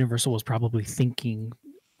Universal was probably thinking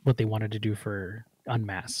what they wanted to do for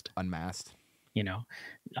Unmasked. You know,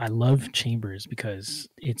 I love Chambers because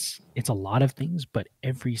it's a lot of things, but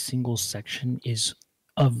every single section is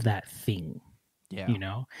of that thing. Yeah. You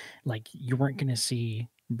know, like you weren't going to see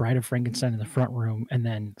Bride of Frankenstein in the front room and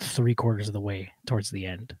then 3/4 of the way towards the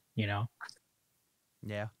end, you know?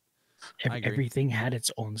 Yeah. Everything had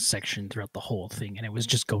its own section throughout the whole thing, and it was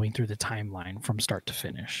just going through the timeline from start to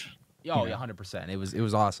finish. Oh, yeah, 100%. It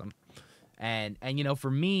was awesome. And you know,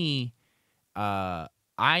 for me, I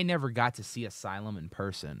never got to see Asylum in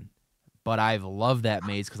person, but I've loved that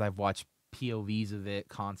maze because I've watched POVs of it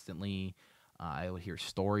constantly. I would hear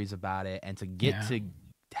stories about it, and to get to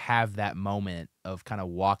have that moment of kind of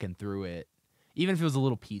walking through it, even if it was a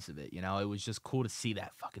little piece of it, you know, it was just cool to see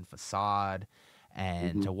that fucking facade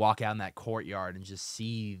and to walk out in that courtyard and just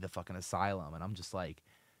see the fucking asylum. And I'm just like,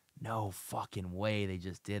 no fucking way they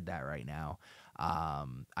just did that right now. I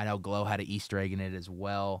know Glow had an Easter egg in it as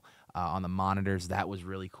well on the monitors. That was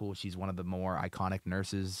really cool. She's one of the more iconic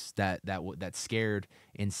nurses that scared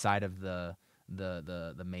inside of the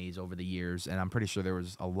maze over the years, and I'm pretty sure there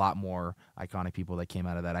was a lot more iconic people that came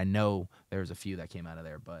out of that. I know there was a few that came out of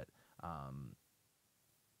there, but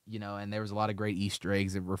you know, and there was a lot of great Easter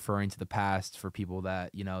eggs referring to the past for people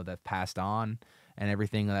that, you know, that passed on and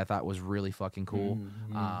everything that I thought was really fucking cool.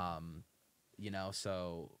 You know,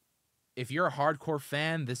 so if you're a hardcore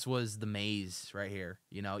fan, this was the maze right here.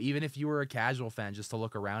 You know, even if you were a casual fan just to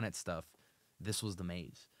look around at stuff, this was the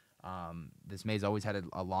maze. This maze always had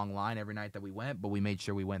a long line every night that we went, but we made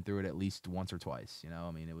sure we went through it at least once or twice. You know,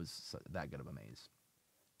 I mean, it was that good of a maze.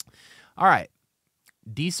 All right.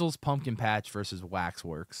 Diesel's Pumpkin Patch versus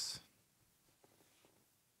Waxworks.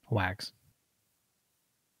 Wax.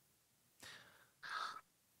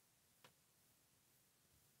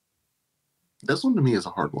 This one to me is a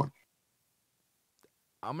hard one.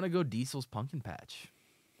 I'm going to go Diesel's Pumpkin Patch.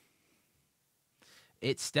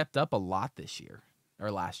 It stepped up a lot this year. Or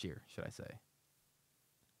last year, should I say.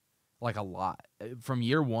 Like a lot. From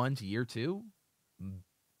year 1 to year 2,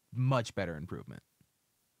 much better improvement.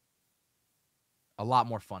 A lot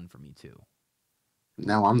more fun for me, too.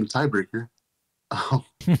 Now I'm the tiebreaker. Oh.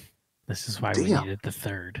 This is why we needed the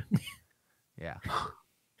third. Yeah.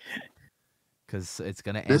 Because it's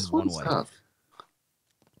going to end one way. Tough.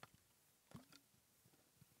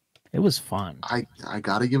 It was fun. I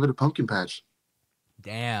got to give it a pumpkin patch.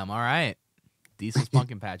 Damn, all right. Diesel's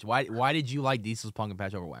Pumpkin Patch. Why did you like Diesel's Pumpkin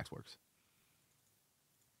Patch over Waxworks?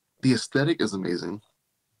 The aesthetic is amazing.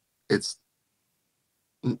 It's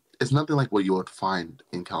nothing like what you would find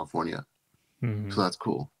in California. So that's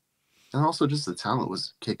cool. And also just the talent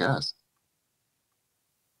was kick-ass.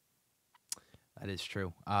 That is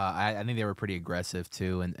true. I think they were pretty aggressive,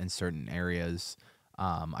 too, in certain areas.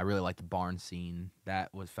 I really liked the barn scene. That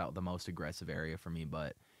felt the most aggressive area for me,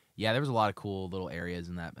 but yeah, there was a lot of cool little areas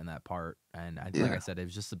in that part, and like I said, it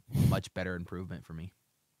was just a much better improvement for me.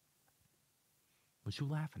 What you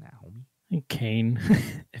laughing at, homie? Kane.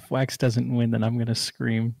 If Wax doesn't win, then I'm gonna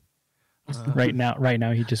scream. Right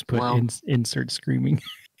now, he just put insert screaming.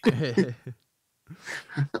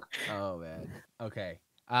 Oh man. Okay.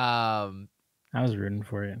 I was rooting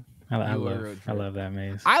for it. I love that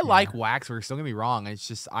maze. I like Waxworks. Don't get me wrong. It's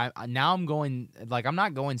just I'm going, like, I'm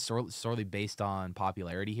not going sorely based on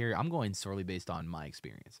popularity here. I'm going sorely based on my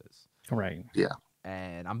experiences. Right. Yeah.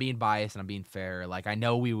 And I'm being biased and I'm being fair. Like, I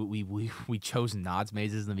know we chose Nod's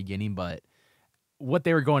mazes in the beginning, but what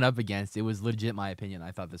they were going up against, it was legit my opinion.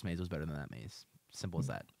 I thought this maze was better than that maze. Simple as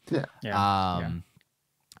that. Yeah.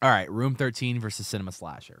 All right, Room 13 versus Cinema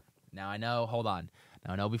Slasher. Now I know. Hold on.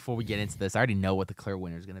 Now I know. Before we get into this, I already know what the clear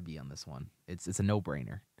winner is going to be on this one. It's a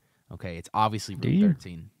no-brainer. Okay, it's obviously Room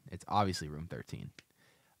 13. It's obviously Room 13.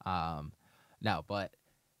 No, but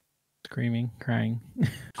screaming, crying.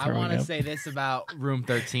 I want to say this about Room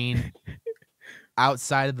 13.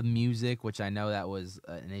 Outside of the music, which I know that was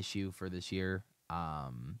an issue for this year,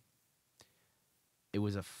 it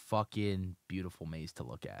was a fucking beautiful maze to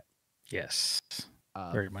look at. Yes.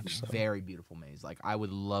 Very much so. Very beautiful maze. Like, I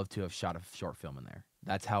would love to have shot a short film in there.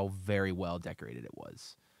 That's how very well decorated it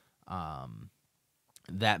was.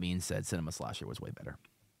 That being said, Cinema Slasher was way better.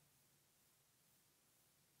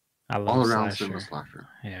 I love all around Slasher. Cinema Slasher.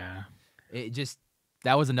 Yeah.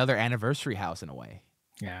 That was another anniversary house in a way.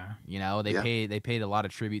 Yeah. You know, they paid a lot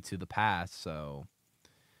of tribute to the past, so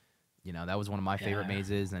you know, that was one of my favorite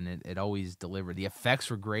mazes, and it always delivered. The effects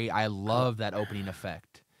were great. I love that opening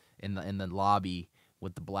effect. in the lobby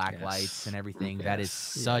with the black lights and everything. That is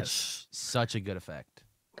such a good effect.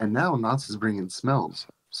 And now Knott's is bringing smells,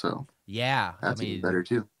 so yeah, that's even better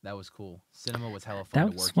too. That was cool. Cinema was hella fun That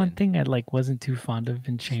to work was one in. thing I wasn't too fond of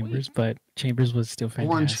in Chambers, but Chambers was still fantastic.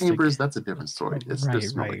 Well, in Chambers, that's a different story. It still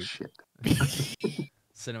smells like shit.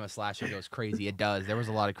 Cinema Slasher goes crazy. It does. There was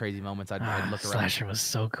a lot of crazy moments. I'd look around. Slasher was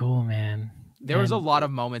so cool, man. There was a lot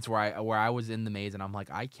of moments where I was in the maze and I'm like,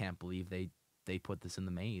 I can't believe they put this in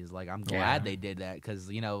the maze. Like, I'm glad they did that because,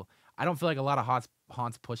 you know, I don't feel like a lot of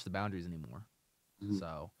haunts push the boundaries anymore.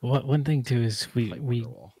 So one thing too is we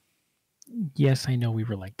yes, I know we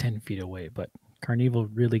were like 10 feet away, but Carnival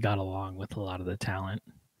really got along with a lot of the talent.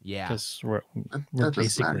 Yeah, because we're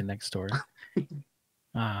basically next door.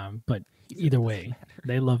 But either way,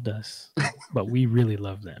 they loved us, but we really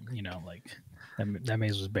loved them. You know, like that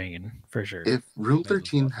maze was banging for sure. If Room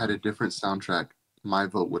 13 had a different soundtrack, my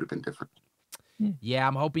vote would have been different. Yeah,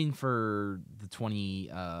 I'm hoping for the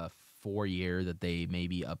 24 year that they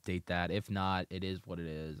maybe update that. If not, it is what it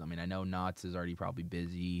is. I mean, I know Knott's is already probably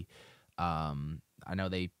busy. I know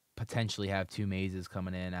they potentially have 2 mazes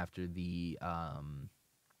coming in after the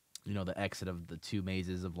you know, the exit of the 2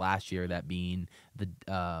 mazes of last year, that being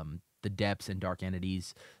the Depths and Dark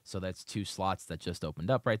Entities. So that's 2 slots that just opened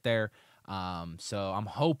up right there. So I'm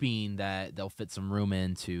hoping that they'll fit some room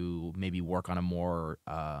in to maybe work on a more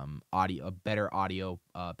better audio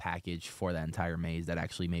package for that entire maze that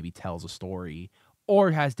actually maybe tells a story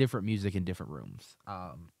or has different music in different rooms.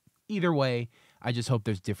 Either way, I just hope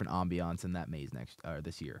there's different ambiance in that maze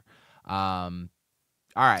this year. All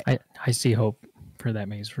right. I see hope for that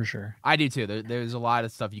maze for sure. I do too. There's a lot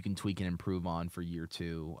of stuff you can tweak and improve on for year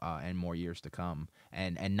 2 and more years to come.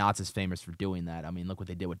 And Knott's is famous for doing that. I mean, look what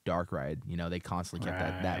they did with Dark Ride. You know, they constantly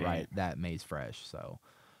kept that maze fresh. So,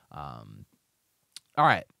 all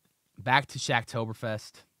right, back to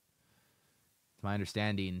Shacktoberfest. To my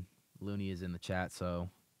understanding, Looney is in the chat, so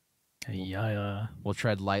we'll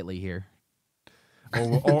tread lightly here.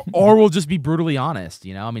 Or we'll just be brutally honest,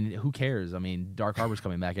 you know? I mean, who cares? I mean, Dark Harbor's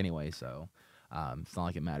coming back anyway, so it's not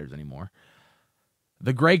like it matters anymore.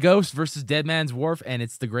 The Gray Ghost versus Dead Man's Wharf, and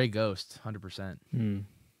it's the Gray Ghost, 100%.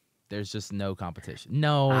 There's just no competition.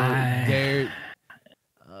 No, there.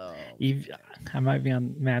 I might be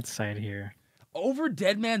on Matt's side here. Over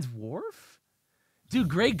Dead Man's Wharf? Dude,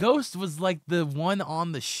 Gray Ghost was like the one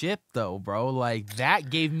on the ship, though, bro. Like, that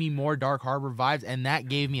gave me more Dark Harbor vibes, and that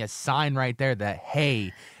gave me a sign right there that,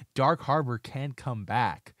 hey, Dark Harbor can come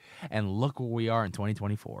back. And look where we are in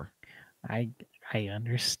 2024. I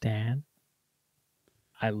understand.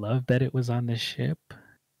 I love that it was on the ship.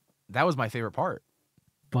 That was my favorite part.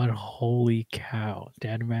 But holy cow,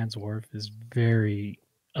 Dead Man's Wharf is very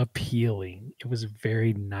appealing. It was a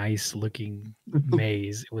very nice looking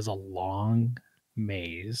maze. It was a long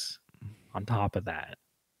maze on top of that.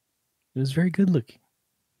 It was very good looking.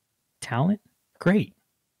 Talent, great.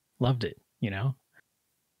 Loved it, you know?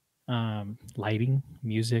 Lighting,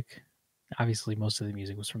 music. Obviously, most of the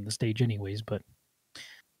music was from the stage anyways, but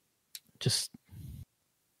just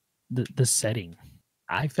the setting.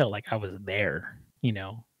 I felt like I was there, you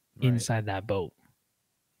know, inside that boat.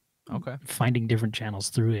 Okay. Finding different channels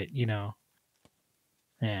through it, you know.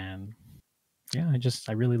 And yeah,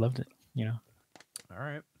 I really loved it, you know. All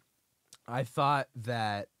right. I thought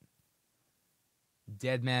that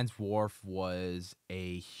Dead Man's Wharf was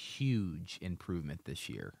a huge improvement this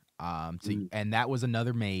year. And that was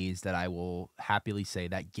another maze that I will happily say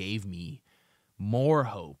that gave me more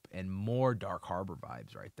hope and more Dark Harbor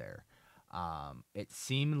vibes right there. It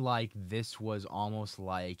seemed like this was almost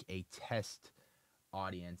like a test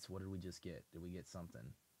audience. What did we just get? Did we get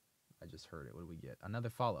something? I just heard it. What did we get? Another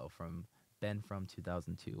follow from Ben from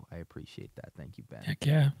 2002. I appreciate that. Thank you, Ben. Heck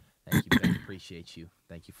yeah. Thank you, Ben. Appreciate you.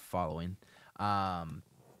 Thank you for following.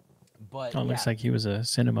 But it looks like he was a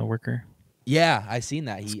cinema worker. Yeah, I seen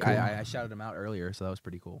that. Cool. I shouted him out earlier, so that was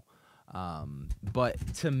pretty cool.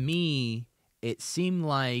 But to me, it seemed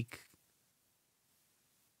like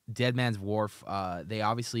Dead Man's Wharf, they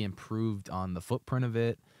obviously improved on the footprint of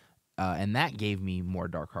it, and that gave me more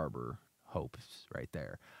Dark Harbor hopes right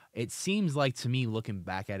there. It seems like to me, looking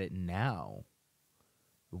back at it now,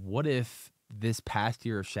 what if this past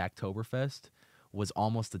year of Shacktoberfest was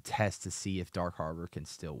almost a test to see if Dark Harbor can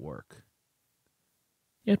still work?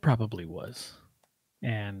 It probably was.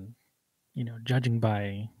 And, you know, judging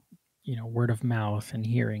by, you know, word of mouth and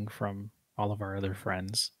hearing from all of our other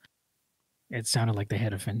friends, it sounded like they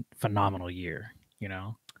had a phenomenal year, you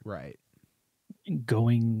know? Right.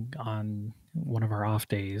 Going on one of our off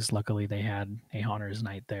days, luckily they had a Haunters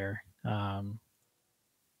night there.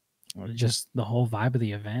 Just the whole vibe of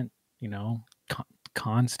the event, you know,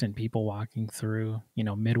 constant people walking through,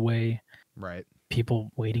 midway, Right.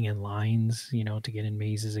 people waiting in lines, to get in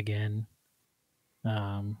mazes again.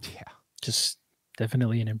 Yeah. Just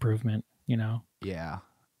definitely an improvement, Yeah.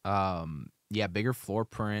 Yeah, bigger floor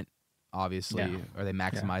print, obviously, or they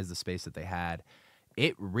maximized the space that they had.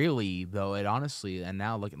 It really, though, it honestly, and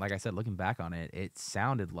now like I said, looking back on it, it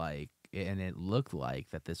sounded like, and it looked like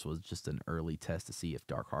that this was just an early test to see if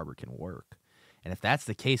Dark Harbor can work. And if that's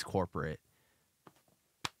the case, corporate,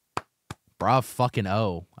 bruh, fucking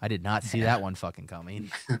I did not see that one fucking coming.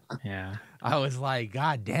 Yeah. I was like,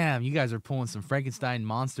 God damn, you guys are pulling some Frankenstein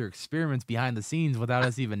monster experiments behind the scenes without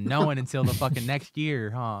us even knowing until the fucking next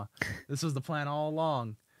year, huh? This was the plan all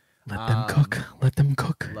along. Let them cook. Let them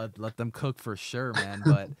cook. Let them cook for sure, man.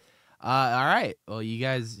 But all right. Well, you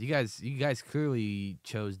guys clearly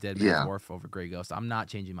chose Dead Man's Wharf over Grey Ghost. I'm not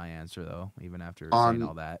changing my answer though, even after saying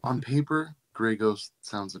all that. On paper, Grey Ghost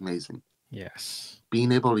sounds amazing. Yes.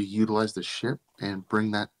 Being able to utilize the ship and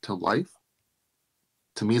bring that to life,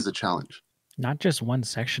 to me, is a challenge. Not just one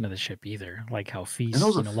section of the ship either, like how Feast, and it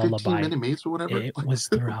was a Lullaby. 15-minute maze or whatever. It was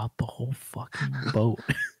throughout the whole fucking boat.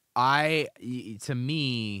 To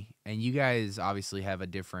me, and you guys obviously have a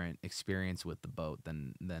different experience with the boat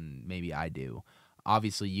than maybe I do.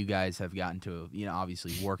 Obviously, you guys have gotten to,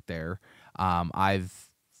 obviously work there. I've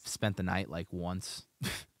spent the night like once,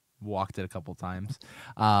 walked it a couple times.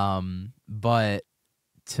 But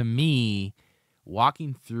to me,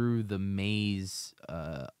 walking through the maze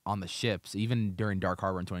on the ships, even during Dark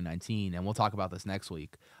Harbor in 2019, and we'll talk about this next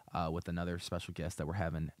week with another special guest that we're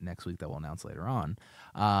having next week that we'll announce later on.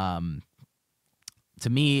 To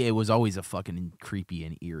me, it was always a fucking creepy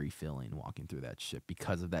and eerie feeling walking through that ship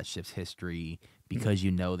because of that ship's history, because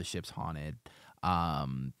the ship's haunted. I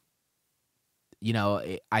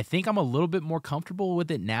think I'm a little bit more comfortable with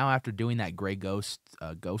it now after doing that Grey Ghost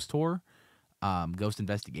ghost tour, ghost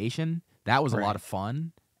investigation. That was a lot of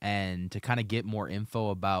fun, and to kind of get more info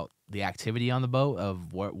about the activity on the boat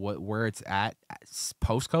of where it's at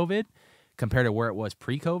post-COVID compared to where it was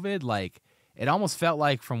pre-COVID, like it almost felt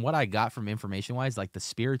like, from what I got from information-wise, like the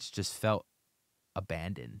spirits just felt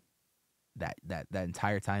abandoned. That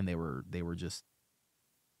entire time they were just,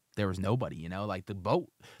 there was nobody, like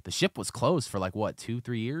the ship was closed for like what,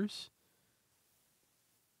 2-3 years?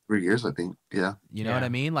 3 years, I think. Yeah. You know what I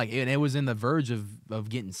mean? Like, and it was in the verge of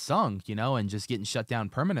getting sunk, and just getting shut down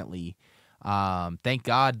permanently. Thank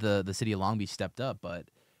God the city of Long Beach stepped up, but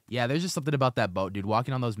yeah, there's just something about that boat, dude,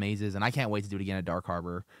 walking on those mazes, and I can't wait to do it again at Dark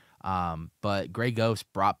Harbor. But Grey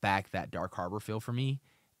Ghost brought back that Dark Harbor feel for me,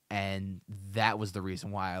 and that was the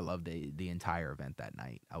reason why I loved the entire event that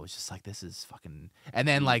night. I was just like, this is fucking... And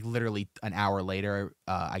then, like, literally an hour later,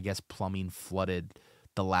 I guess plumbing flooded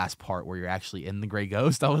the last part where you're actually in the Grey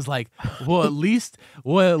Ghost. I was like, well, at least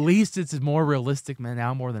it's more realistic, man,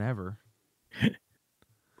 now more than ever.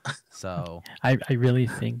 So I really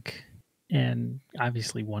think, and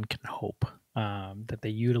obviously one can hope, that they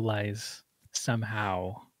utilize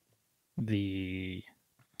somehow the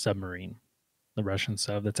submarine, the Russian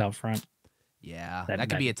sub that's out front. Yeah, that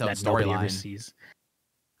could be its own storyline.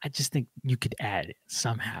 I just think you could add it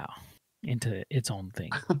somehow into its own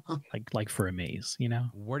thing, like for a maze,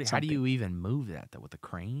 How do you even move that though? With a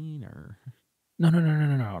crane or?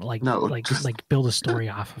 No. Like build a story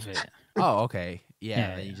off of it. Oh, okay.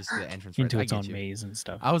 Yeah, then you just get the entrance into its own maze and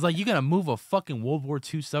stuff. I was like, you gonna move a fucking World War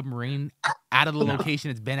II submarine out of the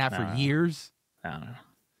location it's been at for years? No.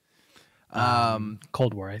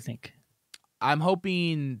 Cold War, I think. I'm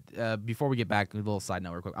hoping, before we get back, a little side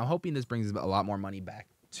note real quick, I'm hoping this brings a lot more money back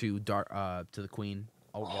to the Queen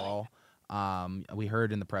overall. We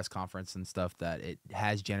heard in the press conference and stuff that it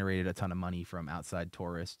has generated a ton of money from outside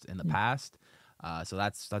tourists in the past. So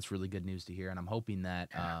that's really good news to hear, and I'm hoping that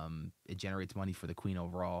it generates money for the Queen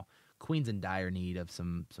overall. Queen's in dire need of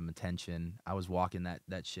some attention. I was walking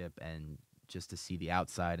that ship, and just to see the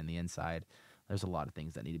outside and the inside, there's a lot of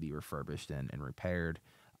things that need to be refurbished and repaired.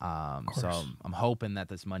 So I'm hoping that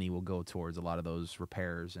this money will go towards a lot of those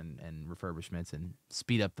repairs and refurbishments and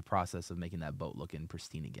speed up the process of making that boat looking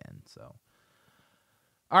pristine again. So,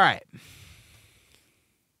 all right.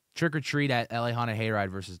 Trick or Treat at LA Haunted Hayride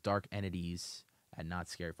versus Dark Entities at Not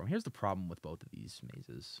Scary Farm. Here's the problem with both of these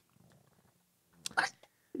mazes.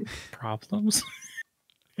 Problems?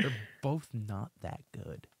 They're both not that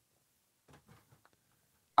good.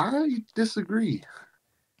 I disagree.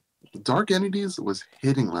 Dark Entities was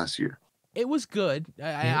hitting last year. It was good.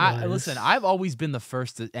 Listen, I've always been the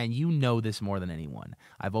first to, and you know this more than anyone.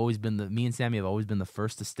 Me and Sammy have always been the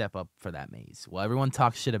first to step up for that maze. Well, everyone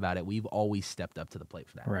talks shit about it. We've always stepped up to the plate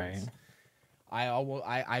for that maze.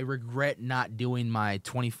 I regret not doing my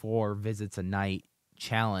 24 visits a night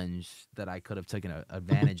challenge that I could have taken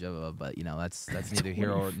advantage of, but you know that's neither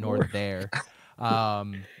here nor there.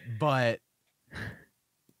 But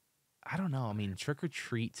I don't know. I mean, trick or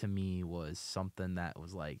treat to me was something that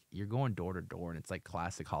was like you're going door to door, and it's like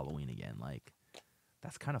classic Halloween again. Like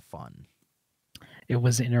that's kind of fun. It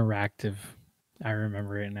was interactive. I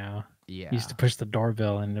remember it now. Yeah, You used to push the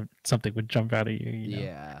doorbell and something would jump out at you. You know?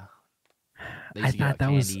 Yeah. I thought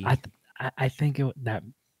that was. I think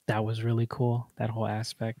that was really cool. That whole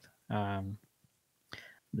aspect. The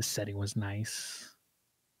setting was nice.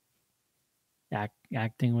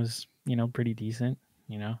 Acting was, pretty decent.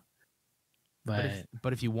 But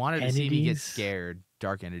if you wanted to see me get scared,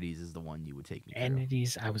 Dark Entities is the one you would take me through.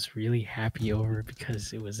 Entities, I was really happy over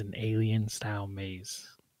because it was an alien style maze.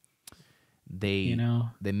 They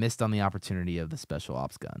missed on the opportunity of the special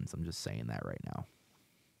ops guns. I'm just saying that right now.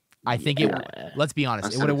 I think let's be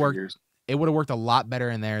honest, it would have worked. It would have worked a lot better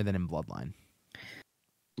in there than in Bloodline.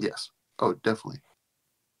 Yes. Oh, definitely.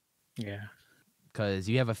 Yeah. Because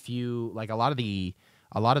you have a few, like a lot of the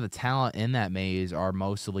talent in that maze are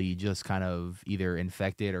mostly just kind of either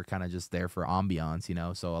infected or kind of just there for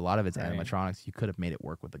ambiance, So a lot of it's animatronics. You could have made it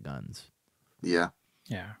work with the guns. Yeah.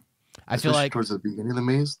 Yeah. I feel like towards the beginning of the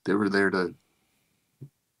maze, they were there to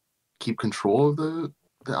keep control of the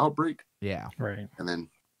outbreak. Yeah. Right. And then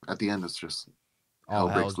at the end, it's just all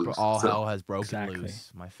hell has broken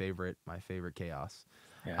loose. My favorite chaos.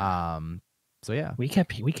 Yeah. So yeah, we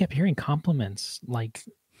kept hearing compliments like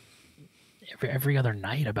every other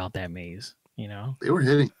night about that maze. They were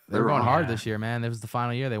hitting. They were going hard this year, man. It was the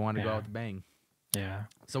final year. They wanted to go out with a bang. Yeah.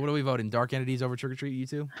 So what are we voting? Dark Entities over Trick or Treat? You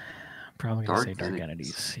two? Probably gonna say Dark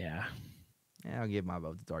Entities. Yeah. Yeah, I'll give my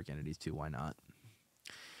vote to Dark Entities too. Why not?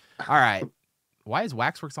 All right. Why is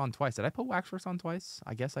Waxworks on twice? Did I put Waxworks on twice?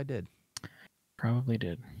 I guess I did. Probably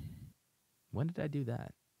did. When did I do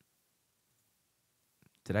that?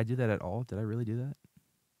 Did I do that at all? Did I really do that?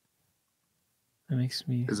 That makes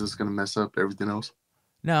me... Is this going to mess up everything else?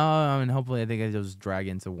 No, I mean, hopefully I think I just drag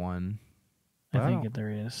into one. I think there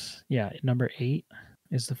is. Yeah, number 8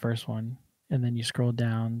 is the first one. And then you scroll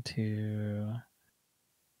down to...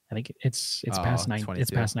 I think it's past 9.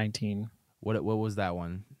 It's past 19. What was that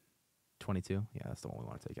one? 22? Yeah, that's the one we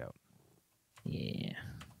want to take out. Yeah.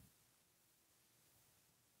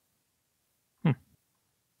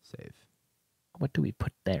 Save. What do we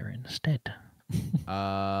put there instead?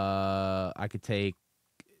 I could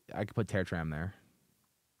put Tear Tram there.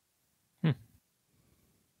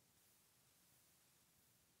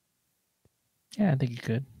 Yeah, I think you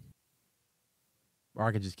could. Or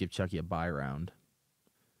I could just give Chucky a buy round.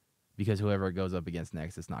 Because whoever it goes up against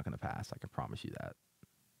next, it's not going to pass. I can promise you that.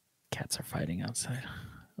 Cats are fighting outside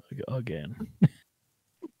again.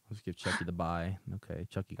 Let's give Chucky the buy. Okay,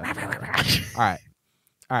 Chucky got the buy.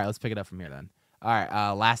 All right, let's pick it up from here then. All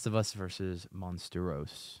right, Last of Us versus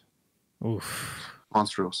Monsteros. Oof.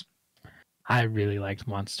 Monsteros. I really liked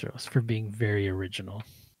Monsteros for being very original.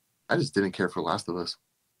 I just didn't care for Last of Us.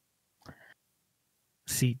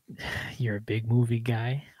 See, you're a big movie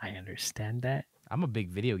guy. I understand that. I'm a big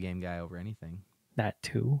video game guy over anything. That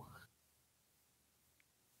too.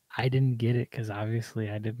 I didn't get it because obviously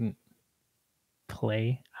I didn't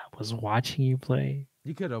play. I was watching you play.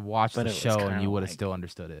 You could have watched the show and you would have still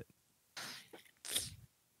understood it.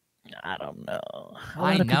 I don't know. A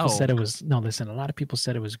lot of people said it was... No, listen, a lot of people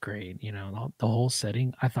said it was great. The whole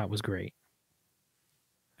setting I thought was great.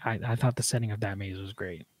 I thought the setting of that maze was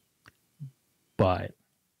great. But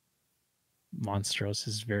Monstros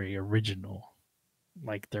is very original.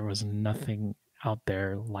 Like, there was nothing out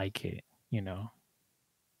there like it,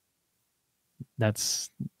 That's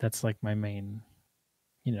like my main,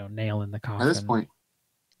 nail in the coffin. At this point,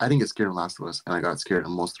 I didn't get scared of Last of Us, and I got scared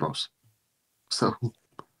of Monstros. So...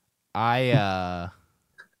 I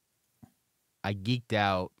geeked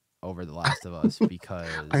out over The Last of Us because...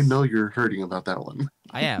 I know you're hurting about that one.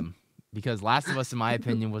 I am. Because Last of Us, in my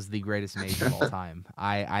opinion, was the greatest maze of all time.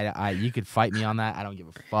 I you could fight me on that. I don't give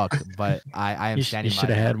a fuck. But I am standing by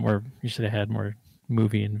that. You should have had more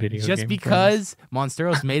movie and video Just game because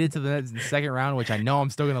Monsteros made it to the second round, which I know I'm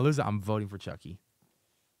still going to lose, I'm voting for Chucky.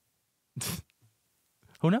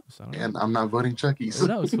 Who knows? I don't know. And I'm not voting Chucky. Who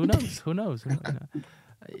knows?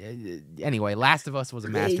 Anyway, Last of Us was a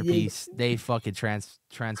masterpiece. They fucking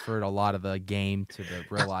transferred a lot of the game to the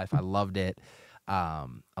real life. I loved it. I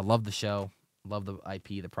love the show, love the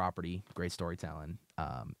IP, the property, great storytelling.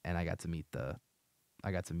 And I got to meet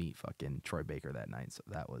fucking Troy Baker that night, so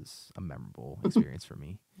that was a memorable experience for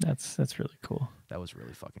me. That's really cool. That was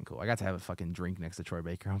really fucking cool. I got to have a fucking drink next to Troy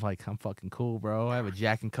Baker. I'm like, I'm fucking cool, bro. I have a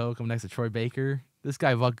Jack and Coke. I'm next to Troy Baker. This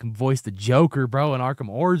guy fucking voiced the Joker, bro, in Arkham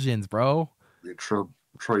Origins, bro.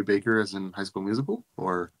 Troy Baker as in High School Musical,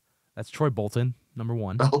 or That's Troy Bolton, number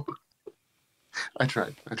 1. oh, I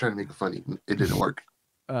tried to make it funny. It didn't work.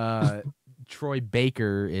 Troy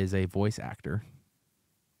Baker is a voice actor.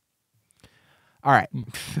 All right.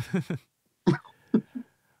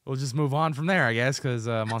 We'll just move on from there, I guess, because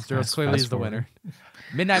Monsteros clearly is the winner.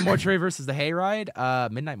 Midnight Mortuary versus the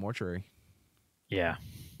Hayride. Midnight Mortuary. Yeah.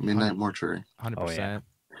 Midnight Mortuary. 100%.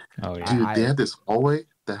 Oh yeah. Dude, they had this hallway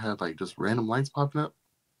that had like just random lights popping up.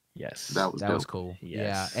 Yes. That was dope. Cool.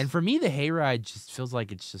 Yes. Yeah. And for me, the Hayride just feels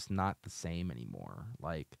like it's just not the same anymore.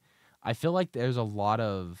 Like, I feel like there's a lot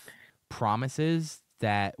of promises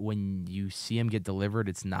that when you see them get delivered,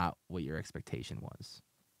 it's not what your expectation was.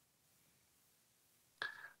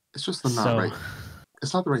 It's just not right.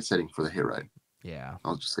 It's not the right setting for the Hayride. Yeah.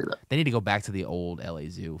 I'll just say that. They need to go back to the old LA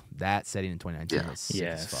Zoo. That setting in 2019 was sick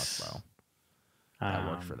as fuck, bro. That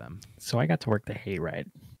worked for them. So I got to work the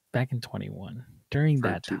Hayride back in 21. During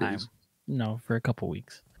that time, days. No, for a couple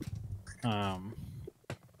weeks. It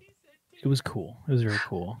was cool. It was very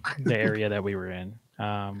cool. The area that we were in.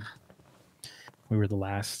 We were the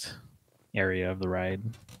last area of the ride.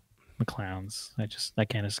 The clowns. I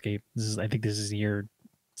can't escape. I think this is year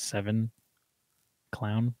 7.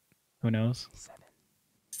 Clown. Who knows?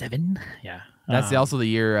 7? Yeah. That's also the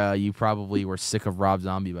year you probably were sick of Rob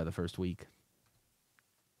Zombie by the first week.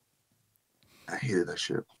 I hated that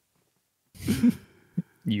shit.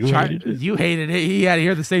 You hated it? You hated it. He had to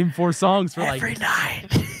hear the same 4 songs for every night.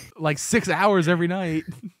 like 6 hours every night.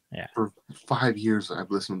 Yeah. For 5 years, I've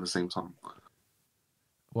listened to the same song.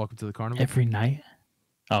 Welcome to the Carnival. Every night?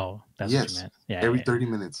 Oh, that's what you meant. Yeah. Every 30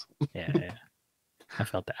 minutes. Yeah. I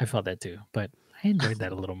felt that too, but I enjoyed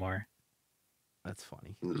that a little more. That's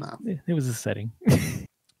funny. Nah. It was a setting.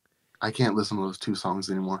 I can't listen to those 2 songs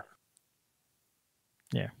anymore.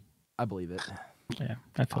 Yeah. I believe it. Yeah,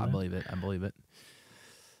 I believe it.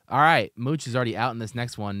 All right, Mooch is already out in this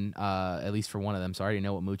next one, at least for one of them. So I already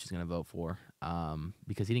know what Mooch is going to vote for,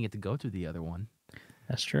 because he didn't get to go to the other one.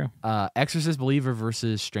 That's true. Exorcist Believer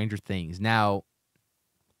versus Stranger Things. Now,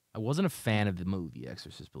 I wasn't a fan of the movie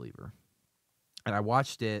Exorcist Believer, and I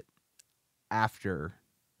watched it after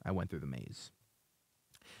I went through the maze.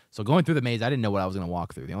 So going through the maze, I didn't know what I was going to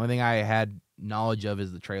walk through. The only thing I had knowledge of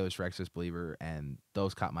is the trailers for Exorcist Believer, and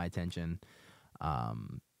those caught my attention.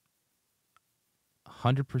 100%,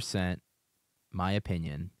 my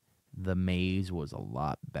opinion, the maze was a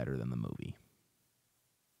lot better than the movie.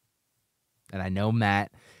 And I know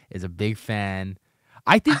Matt is a big fan.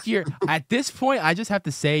 I think you're, at this point, I just have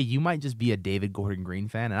to say, you might just be a David Gordon Green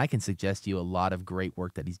fan, and I can suggest you a lot of great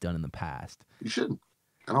work that he's done in the past. You should, and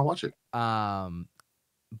I'll watch it.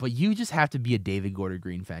 But you just have to be a David Gordon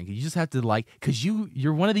Green fan. You just have to because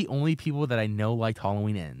you're one of the only people that I know liked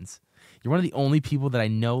Halloween Ends. You're one of the only people that I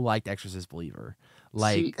know liked Exorcist Believer.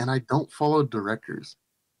 See, and I don't follow directors.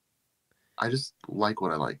 I just like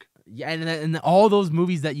what I like. Yeah, and all those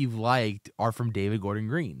movies that you've liked are from David Gordon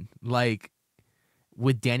Green. Like,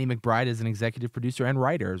 with Danny McBride as an executive producer and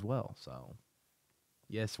writer as well. So,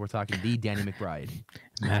 yes, we're talking the Danny McBride.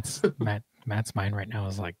 Matt's mind right now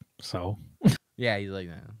is like, so. Yeah, he's like,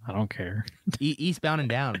 nah. I don't care. Eastbound and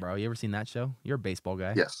Down, bro. You ever seen that show? You're a baseball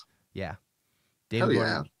guy. Yes. Yeah.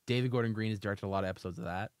 David Gordon Green has directed a lot of episodes of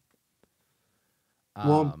that.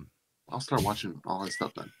 Well, I'll start watching all his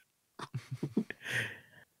stuff then.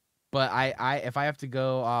 But I if I have to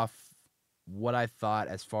go off what I thought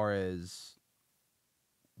as far as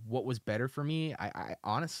what was better for me, I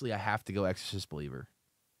honestly I have to go Exorcist Believer.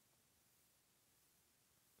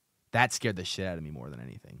 That scared the shit out of me more than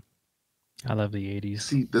anything. I love the 80s.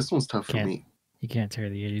 See, this one's tough for me. You can't tear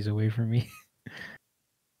the 80s away from me.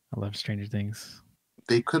 I love Stranger Things.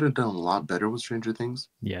 They could have done a lot better with Stranger Things.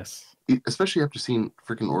 Yes. Especially after seeing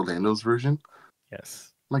freaking Orlando's version.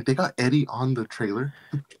 Yes. Like, they got Eddie on the trailer.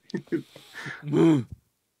 but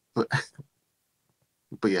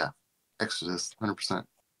yeah, Exorcist, 100%.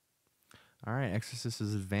 All right, Exorcist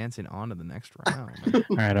is advancing on to the next round.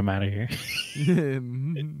 All right, I'm out of here.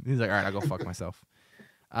 He's like, all right, I'll go fuck myself.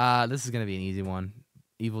 This is going to be an easy one.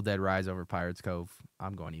 Evil Dead Rise over Pirates Cove.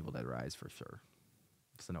 I'm going Evil Dead Rise for sure.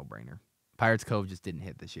 It's a no-brainer. Pirates Cove just didn't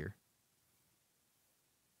hit this year.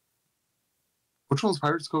 Which one was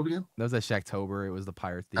Pirates Cove again? That was at Shacktober. It was the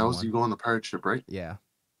pirate theme. That was one. You go on the pirate ship, right? Yeah.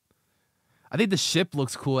 I think the ship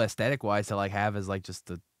looks cool aesthetic-wise to like have as like just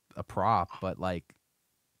a prop, but like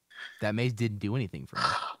that maze didn't do anything for me.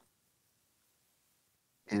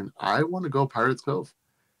 And I want to go Pirates Cove.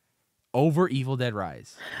 Over Evil Dead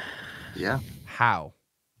Rise. Yeah. How?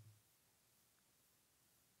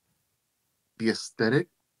 The aesthetic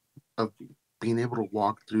of being able to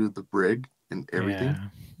walk through the brig and everything.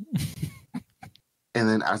 Yeah. and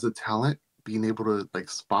then as a talent, being able to like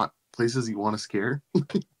spot places you want to scare.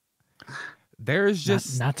 There's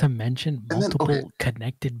just not to mention And then, multiple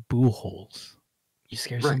connected boo holes. You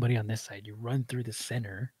scare Right. somebody on this side, you run through the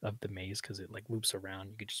center of the maze because it like loops around.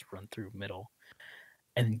 You could just run through middle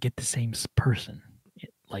and then get the same person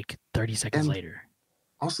like 30 seconds And later.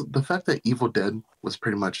 also, the fact that Evil Dead was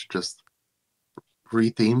pretty much just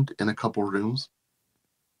rethemed in a couple rooms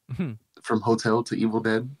from Hotel to Evil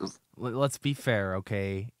Dead. Let's be fair,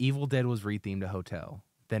 okay? Evil Dead was rethemed to Hotel,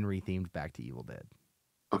 then rethemed back to Evil Dead.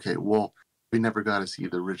 Okay, well, we never got to see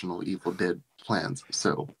the original Evil Dead plans,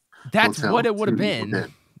 so that's Hotel what it would have to Evil been.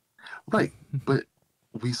 Dead. Right, but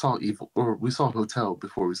we saw Hotel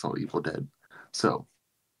before we saw Evil Dead, so.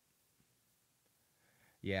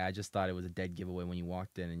 Yeah, I just thought it was a dead giveaway when you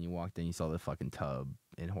walked in, you saw the fucking tub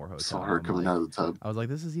in Horror Hotel. Saw her coming out of the tub. I was like,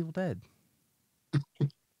 this is Evil Dead. I'm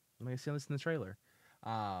going to see this in the trailer.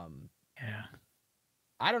 Yeah.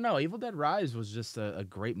 I don't know. Evil Dead Rise was just a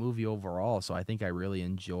great movie overall, so I think I really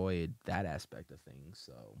enjoyed that aspect of things.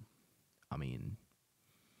 So, I mean,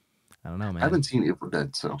 I don't know, man. I haven't seen Evil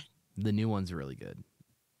Dead, so. The new one's really good.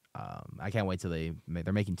 I can't wait till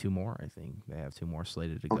they're making 2 more, I think. They have 2 more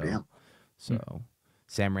slated to go. Damn. So,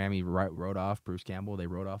 Sam Raimi wrote off Bruce Campbell. They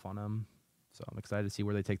wrote off on him. So, I'm excited to see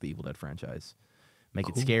where they take the Evil Dead franchise. Make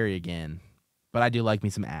it scary again. But I do like me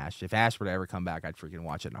some Ash. If Ash were to ever come back, I'd freaking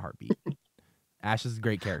watch it in a heartbeat. Ash is a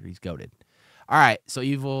great character. He's goated. All right. So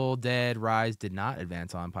Evil Dead Rise did not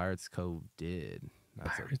advance on. Pirates Cove did.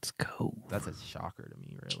 Pirates Cove. That's a shocker to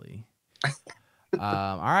me, really.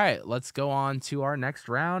 All right. Let's go on to our next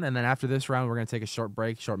round. And then after this round, we're going to take a short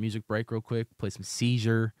music break real quick, play some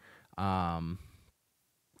Seizure. But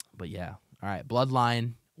yeah. All right.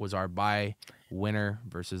 Bloodline was our bye winner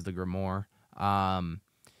versus the Grimoire.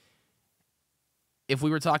 If we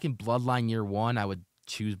were talking Bloodline year 1, I would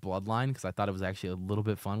choose Bloodline because I thought it was actually a little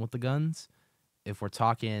bit fun with the guns. If we're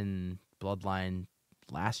talking Bloodline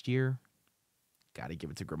last year, got to give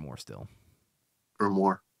it to Grimoire still.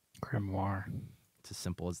 Grimoire. It's as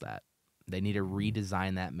simple as that. They need to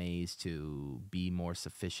redesign that maze to be more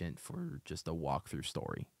sufficient for just a walkthrough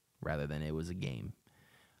story rather than it was a game.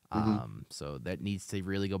 So that needs to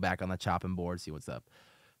really go back on the chopping board, see what's up.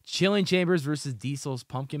 Chilling Chambers versus Diesel's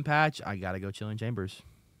Pumpkin Patch. I got to go Chilling Chambers.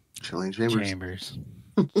 Chambers.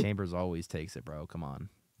 Chambers always takes it, bro. Come on.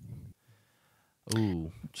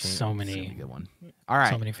 Ooh. So many. Good one. All right.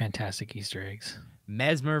 So many fantastic Easter eggs.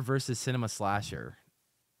 Mesmer versus Cinema Slasher.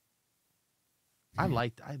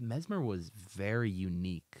 Mesmer was very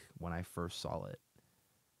unique when I first saw it.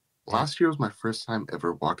 Last year was my first time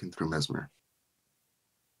ever walking through Mesmer.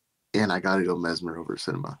 And I got to go Mesmer over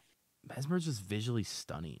Cinema. Mesmer's just visually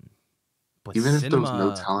stunning. But even Cinema, if there was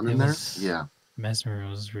no talent in there, yeah. Mesmer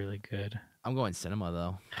was really good. I'm going Cinema,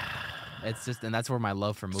 though. It's just, and that's where my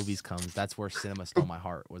love for movies comes. That's where Cinema stole my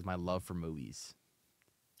heart, was my love for movies.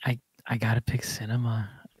 I got to pick Cinema.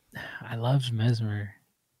 I loved Mesmer.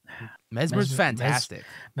 Mesmer's fantastic.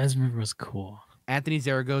 Mesmer was cool. Anthony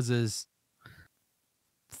Zaragoza's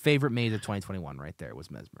favorite maze of 2021 right there was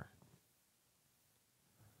Mesmer.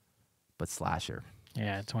 But Slasher.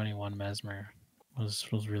 Yeah, 21 Mesmer was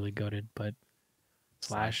really goated, but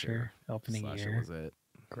Slasher opening year was it.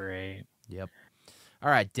 Great. Yep. All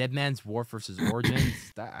right, Dead Man's Wharf versus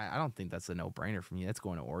Origins. I don't think that's a no-brainer for me. That's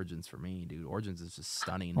going to Origins for me, dude. Origins is just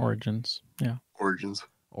stunning. Origins, yeah.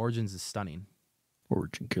 Origins is stunning.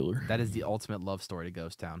 Origin killer. That is the ultimate love story to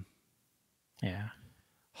Ghost Town. Yeah.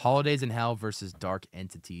 Holidays in Hell versus Dark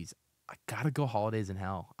Entities. I gotta go Holidays in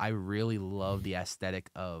Hell. I really love the aesthetic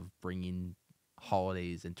of bringing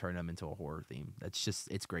holidays and turning them into a horror theme.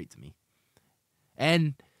 It's great to me.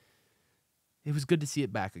 And it was good to see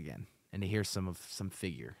it back again and to hear some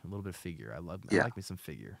Figure, a little bit of Figure. I like me some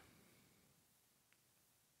Figure.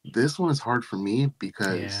 This one is hard for me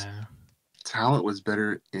because talent was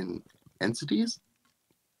better in Entities,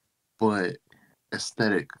 but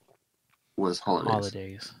aesthetic was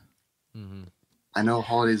Holidays. Mm-hmm. I know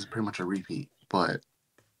Holidays is pretty much a repeat, but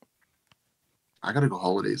I gotta go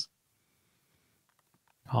Holidays.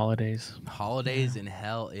 Holidays in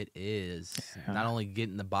Hell it is. Yeah. Not only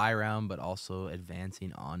getting the bye round, but also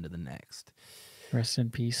advancing on to the next. Rest in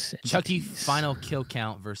peace. Chucky final kill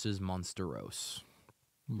count versus Monsteros.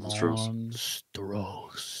 I'm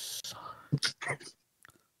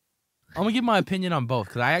gonna give my opinion on both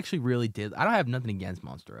because I actually really did. I don't have nothing against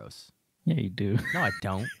Monsteros. Yeah, you do. No, I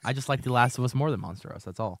don't. I just like The Last of Us more than Monsteros.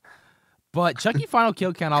 That's all. But Chucky final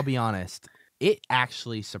kill count, I'll be honest, it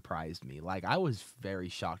actually surprised me. Like, I was very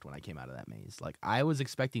shocked when I came out of that maze. Like, I was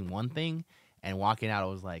expecting one thing, and walking out, I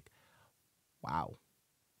was like, wow.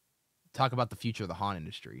 Talk about the future of the haunt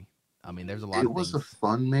industry. I mean, there's a lot It of was things. a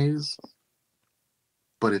fun maze,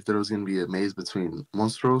 but if there was going to be a maze between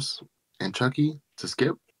Monstros and Chucky to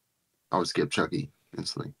skip, I would skip Chucky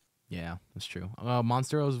instantly. Yeah, that's true.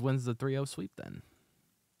 Monsteros wins the 3-0 sweep then.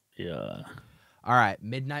 Yeah. All right,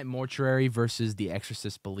 Midnight Mortuary versus The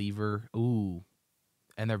Exorcist Believer. Ooh,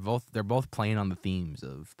 and they're both playing on the themes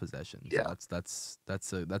of possession. Yeah, so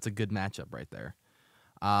that's a good matchup right there.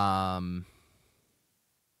 I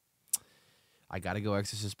gotta go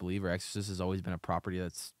Exorcist Believer. Exorcist has always been a property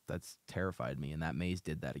that's terrified me, and that maze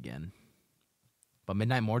did that again. But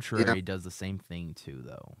Midnight Mortuary does the same thing too,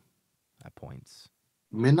 though. At points.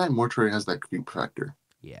 Midnight Mortuary has that creep factor.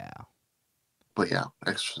 Yeah. But yeah,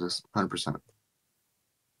 Exorcist, 100%.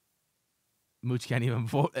 Mooch can't even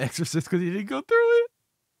vote Exorcist because he didn't go through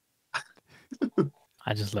it.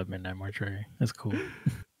 I just love Midnight Mortuary. That's cool.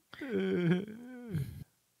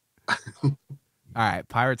 All right,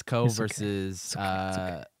 Pirates Cove It's okay. versus It's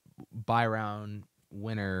okay. buy-round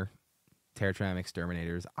winner Terror Tram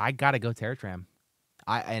Exterminators. I gotta go Terror Tram.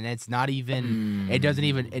 And it's not even. It doesn't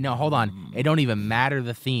even. No, hold on. It don't even matter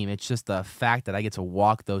the theme. It's just the fact that I get to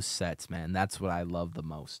walk those sets, man. That's what I love the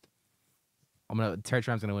most. Terror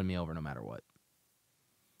Tram's gonna win me over no matter what.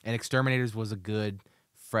 And Exterminators was a good,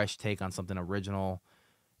 fresh take on something original.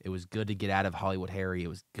 It was good to get out of Hollywood Harry. It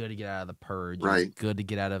was good to get out of The Purge. Right. It was good to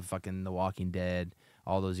get out of fucking The Walking Dead.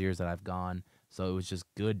 All those years that I've gone. So it was just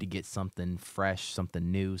good to get something fresh,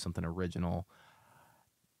 something new, something original.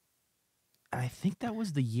 And I think that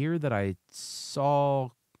was the year that I saw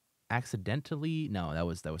accidentally. No, that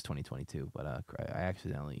was 2022. But I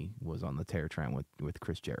accidentally was on the Terror Tram with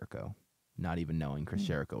Chris Jericho, not even knowing Chris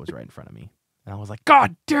Jericho was right in front of me. And I was like,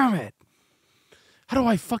 God damn it! How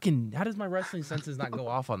does my wrestling senses not go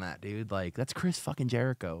off on that, dude? Like, that's Chris fucking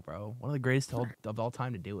Jericho, bro. One of the greatest of all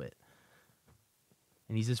time to do it.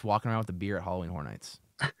 And he's just walking around with a beer at Halloween Horror Nights.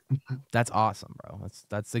 That's awesome, bro.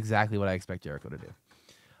 That's exactly what I expect Jericho to do.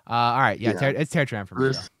 All right, yeah. It's Terror Tram for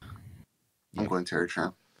me. I'm going Terror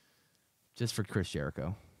Tram. Just for Chris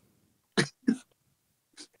Jericho.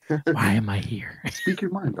 Why am I here? Speak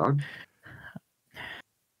your mind, dog.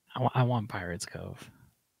 I want Pirates Cove.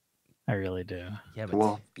 I really do. Yeah,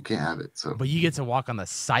 but you can't have it. So, but you get to walk on the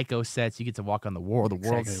Psycho sets. You get to walk on the War of the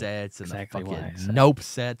World sets and the fucking Nope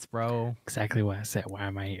sets, bro. Exactly what I said. Why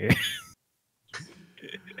am I here?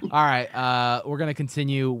 All right, we're gonna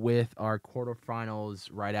continue with our quarterfinals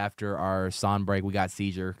right after our song break. We got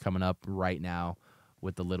Seizure coming up right now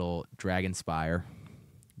with the little Dragon Spire.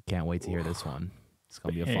 Can't wait to hear this one. It's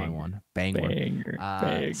gonna be a fun one.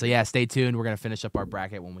 Banger. So yeah, stay tuned. We're gonna finish up our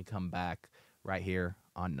bracket when we come back right here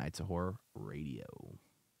on Nights of Horror Radio.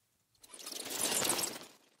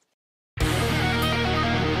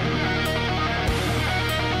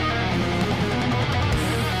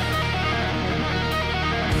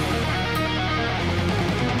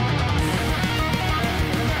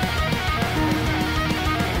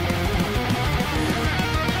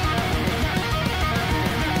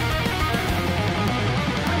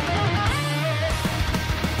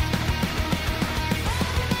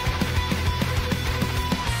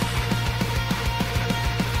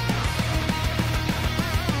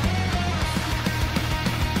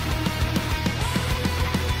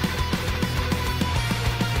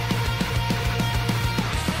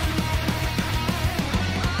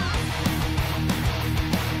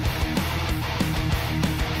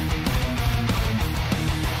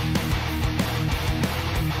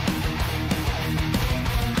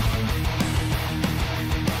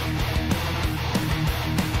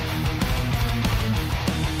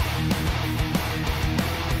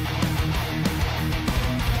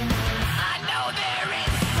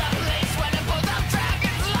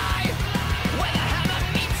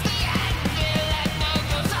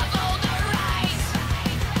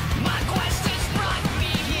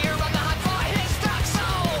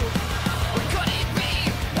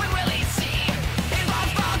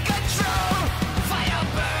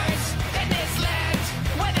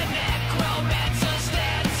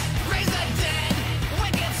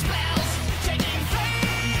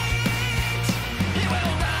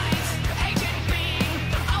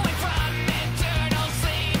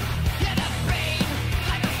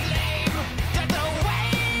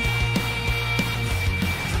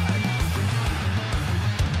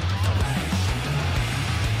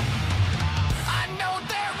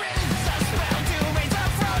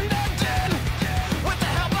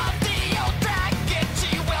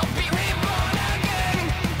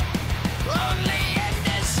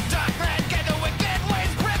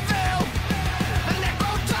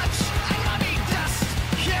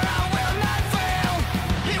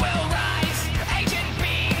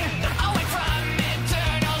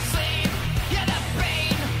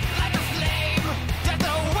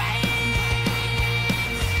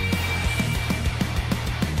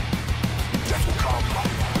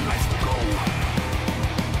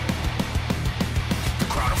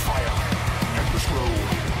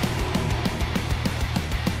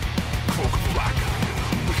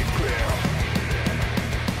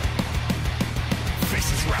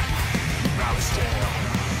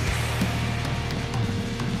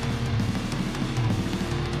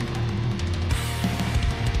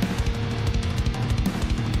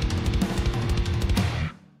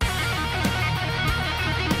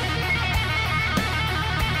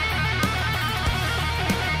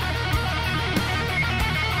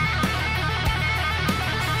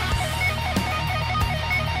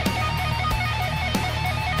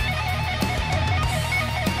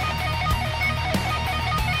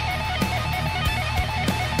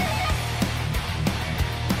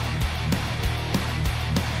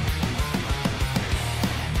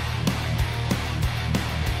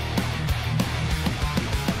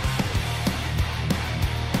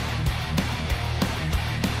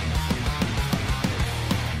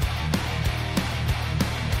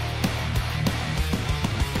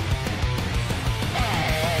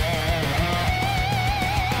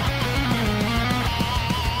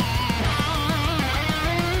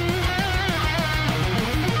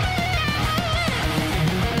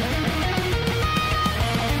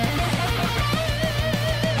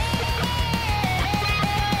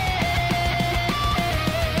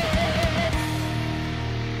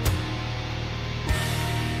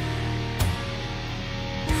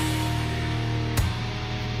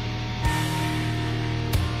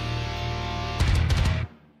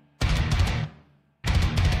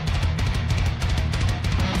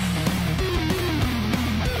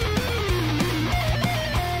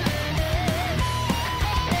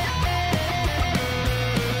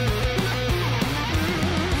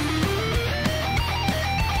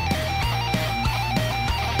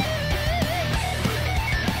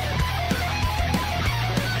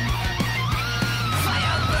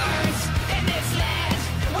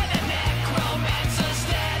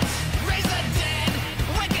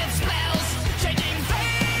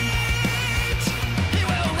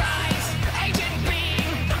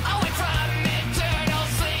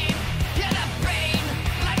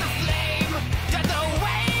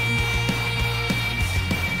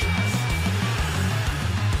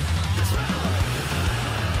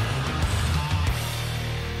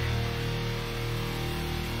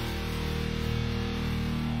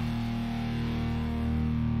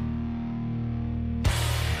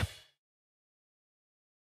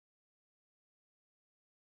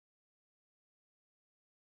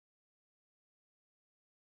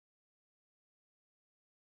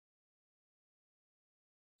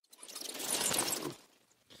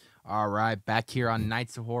 All right, back here on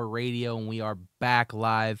Nights of Horror Radio, and we are back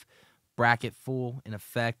live. Bracket full in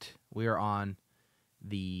effect. We are on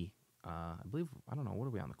the, I don't know, what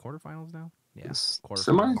are we on, the quarterfinals now? Yeah, quarterfinals.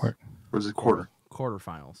 Semi? Or is it quarter?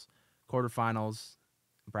 Quarterfinals. Quarterfinals.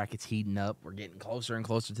 Bracket's heating up. We're getting closer and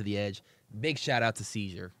closer to the edge. Big shout out to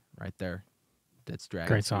Seizure right there. That's Dragon.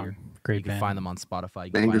 Great song. Great You can band. find them on Spotify.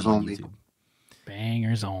 You Bangers can find them only. on YouTube.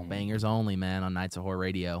 Bangers only. Bangers only, man, on Nights of Horror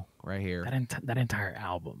Radio right here. That entire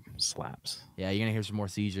album slaps. Yeah, you're going to hear some more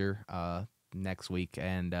Seizure next week.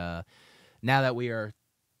 And now that we are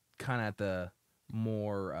kind of at the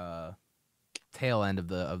more tail end of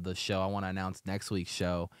the show, I want to announce next week's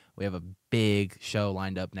show. We have a big show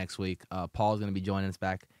lined up next week. Paul's going to be joining us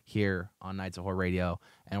back here on Nights of Horror Radio,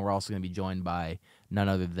 and we're also going to be joined by none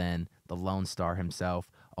other than the Lone Star himself.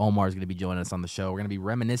 Omar's going to be joining us on the show. We're going to be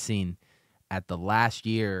reminiscing at the last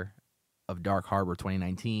year of Dark Harbor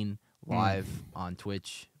 2019 live on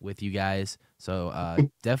Twitch with you guys. So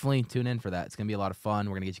definitely tune in for that. It's going to be a lot of fun.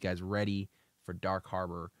 We're going to get you guys ready for Dark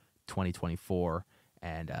Harbor 2024,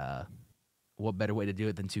 and what better way to do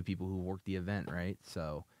it than two people who worked the event, right?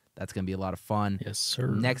 So that's going to be a lot of fun. Yes, sir.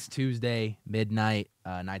 Next Tuesday, midnight,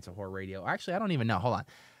 Nights of Horror Radio. Actually, I don't even know. Hold on.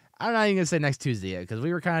 I'm not even going to say next Tuesday yet because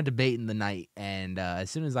we were kind of debating the night, and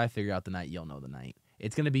as soon as I figure out the night, you'll know the night.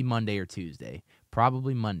 It's going to be Monday or Tuesday.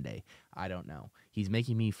 Probably Monday. I don't know. He's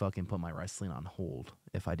making me fucking put my wrestling on hold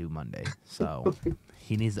if I do Monday. So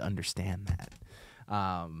he needs to understand that.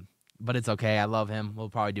 But it's okay. I love him. We'll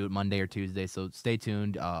probably do it Monday or Tuesday. So stay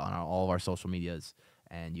tuned on all of our social medias,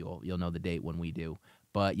 and you'll know the date when we do.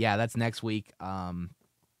 But yeah, that's next week.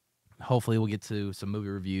 Hopefully we'll get to some movie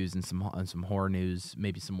reviews and some horror news.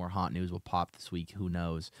 Maybe some more haunt news will pop this week. Who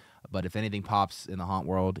knows? But if anything pops in the haunt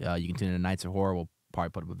world, you can tune in to Nights of Horror. We'll probably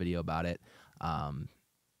put up a video about it, and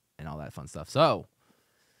all that fun stuff. So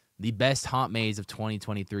the best haunt maze of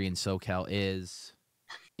 2023 in SoCal is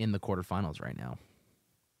in the quarterfinals right now.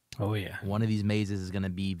 Oh, yeah. One of these mazes is going to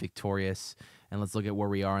be victorious. And let's look at where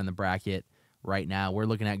we are in the bracket right now. We're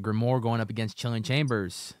looking at Grimoire going up against Chilling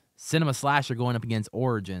Chambers. Cinema Slasher going up against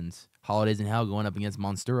Origins. Holidays in Hell going up against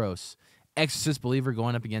Monsteros. Exorcist Believer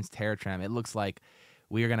going up against Terror Tram. It looks like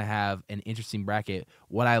we are going to have an interesting bracket.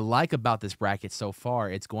 What I like about this bracket so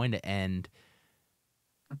far, it's going to end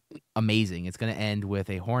amazing. It's going to end with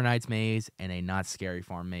a Horror Nights maze and a Not Scary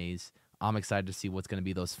Farm maze. I'm excited to see what's going to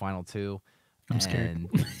be those final two. I'm scared.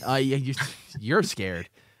 Yeah, you're scared.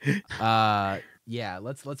 Yeah,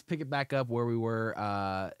 let's pick it back up where we were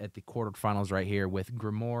at the quarterfinals right here with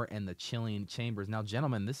Grimoire and the Chilling Chambers. Now,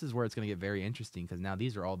 gentlemen, this is where it's going to get very interesting because now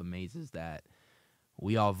these are all the mazes that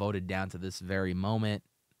we all voted down to this very moment.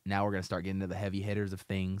 Now we're going to start getting to the heavy hitters of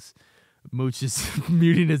things. Mooch is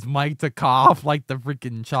muting his mic to cough like the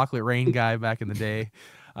freaking Chocolate Rain guy back in the day.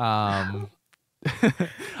 I'm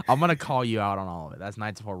going to call you out on all of it. That's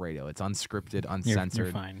Nights of Horror Radio. It's unscripted, uncensored.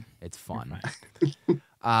 You're fine. It's fun.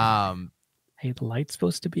 Hey, the light's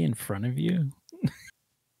supposed to be in front of you.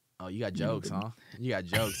 Oh, you got jokes, huh? You got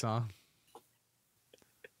jokes, huh?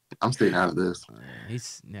 I'm staying out of this.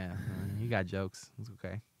 You got jokes. It's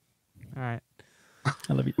okay. All right.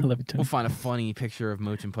 I love you. I love you too. We'll find a funny picture of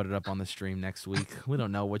Mooch and put it up on the stream next week. We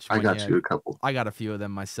don't know which one. I got yet. you a couple. I got a few of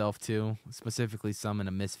them myself too. Specifically, some in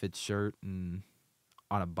a Misfits shirt and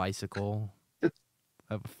on a bicycle. I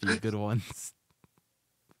have a few good ones.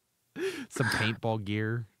 Some paintball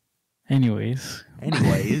gear. Anyways.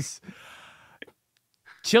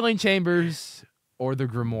 Chilling Chambers or the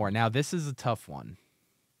Grimoire. Now, this is a tough one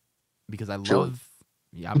because I love.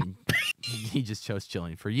 Yeah, I mean, he just chose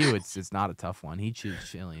Chilling. For you, it's not a tough one. He chose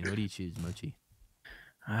Chilling. What do you choose, Mochi?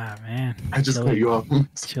 Ah, man. I just cut you off.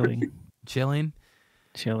 Chilling. Chilling.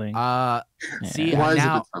 See, why now is it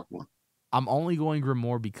a tough one? I'm only going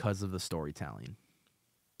Grimoire because of the storytelling,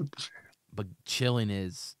 but Chilling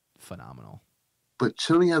is phenomenal. But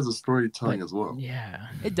Chilling has a storytelling as well. Yeah,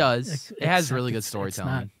 it does. It has really good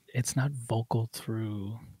storytelling. It's not vocal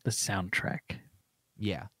through the soundtrack.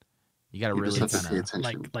 Yeah, you got to really have to pay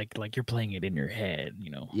attention. like you're playing it in your head,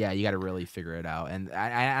 you know. Yeah, you got to really figure it out. And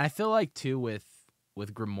I feel like too with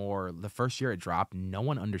Grimoire, the first year it dropped, no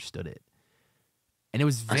one understood it. And it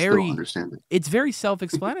was I still don't understand it. It's very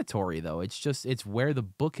self-explanatory though. It's where the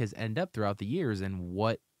book has ended up throughout the years and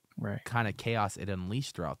what kind of chaos it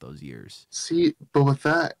unleashed throughout those years. See, but with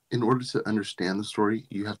that, in order to understand the story,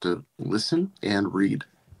 you have to listen and read.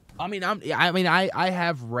 I mean, I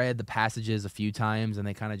have read the passages a few times, and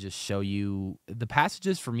they kind of just show you the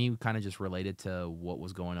passages for me kind of just related to what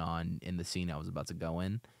was going on in the scene I was about to go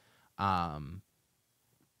in.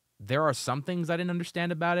 there are some things I didn't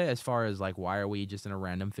understand about it, as far as like, why are we just in a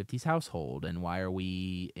random 50s household, and why are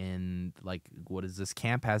we in, like, what does this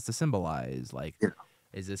camp has to symbolize? Like,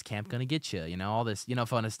 is this camp gonna get you? You know, all this, you know,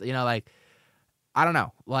 fun, you know, like, I don't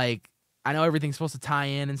know. Like, I know everything's supposed to tie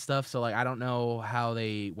in and stuff, so like, I don't know how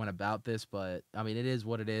they went about this, but I mean, it is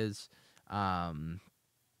what it is.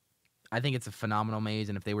 I think it's a phenomenal maze,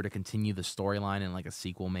 and if they were to continue the storyline in like a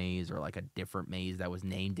sequel maze or like a different maze that was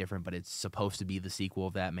named different, but it's supposed to be the sequel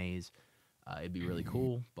of that maze, it'd be really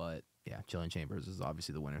cool. But yeah, Chilling Chambers is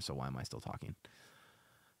obviously the winner, so why am I still talking?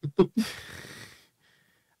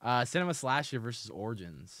 Cinema Slasher versus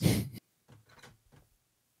Origins.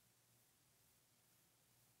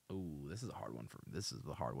 Ooh, this is a hard one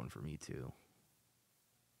for me too.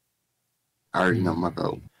 I already know my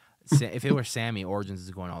vote. If it were Sammy, Origins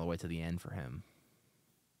is going all the way to the end for him.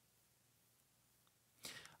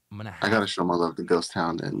 I gotta show my love to Ghost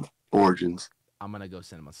Town and Origins. I'm gonna go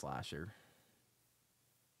Cinema Slasher.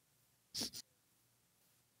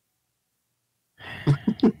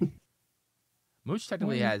 Mooch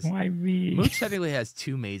technically has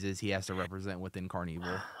 2 mazes he has to represent within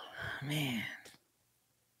Carnival. Man.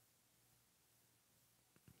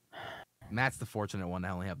 Matt's the fortunate one to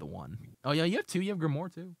only have the 1. Oh yeah, you have 2. You have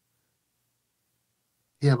Grimoire too.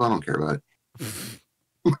 Yeah, but I don't care about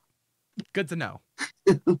it. Good to know.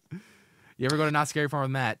 You ever go to Not Scary Farm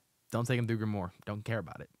with Matt? Don't take him through Grimoire. Don't care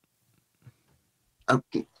about it.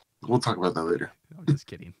 We'll talk about that later. I'm just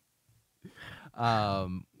kidding.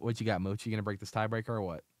 What you got, Mooch? You gonna break this tiebreaker or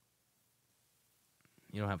what?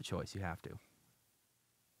 You don't have a choice. You have to.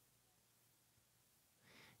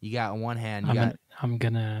 You got on one hand. I'm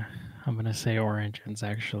gonna say Origins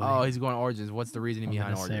actually. Oh, he's going Origins. What's the reasoning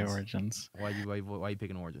behind Origins? Say Origins. Why you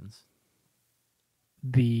picking Origins?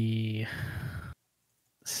 The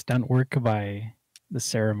stunt work by the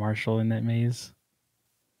Sarah Marshall in that maze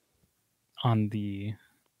on the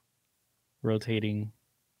rotating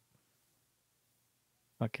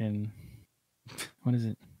fucking what is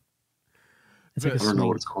it? It's like a swing. I don't know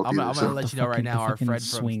what it's called. I'm gonna let you know right now. Our friend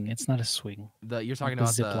swing. It's not a swing. You're talking about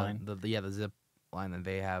the zip line. The zip line that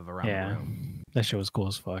they have around the room. That shit was cool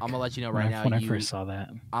as fuck. I'm gonna let you know right now. When I first saw that.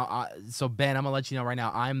 So Ben, I'm gonna let you know right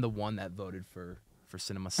now. I'm the one that voted for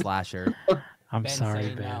Cinema Slasher. I'm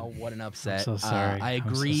sorry, Ben. Now, what an upset. I'm so sorry. I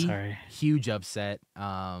agree. I'm so sorry. Huge upset.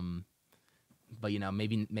 But you know,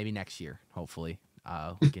 maybe next year. Hopefully,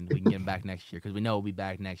 we can get him back next year because we know he'll be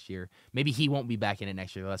back next year. Maybe he won't be back in it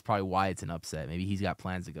next year. That's probably why it's an upset. Maybe he's got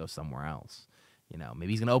plans to go somewhere else. You know,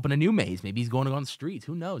 maybe he's gonna open a new maze. Maybe he's going to go on the streets.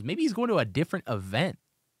 Who knows? Maybe he's going to a different event.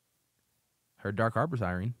 Heard Dark Harbor's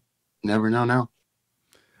hiring. Never know now.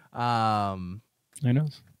 Who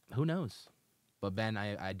knows? Who knows? But Ben,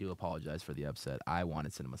 I do apologize for the upset. I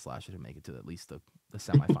wanted Cinema Slasher to make it to at least the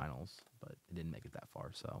semifinals, but it didn't make it that far.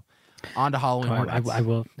 So, on to Halloween Hornets.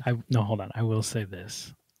 Hold on. I will say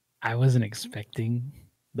this. I wasn't expecting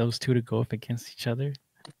those two to go up against each other,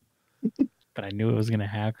 but I knew it was going to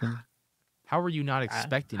happen. How were you not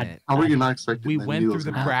expecting it? How were you not expecting it? We went through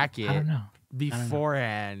the bracket I don't know.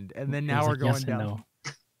 beforehand, and then now we're going down. No.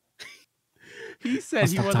 He said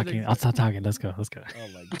he wasn't talking. I'll stop talking. Let's go. Oh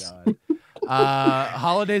my god.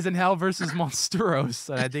 Holidays in Hell versus Monsteros.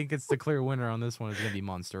 And I think it's the clear winner on this one is going to be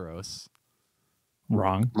Monsteros.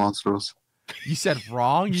 Wrong. Monsteros. You said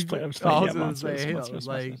wrong? I was going to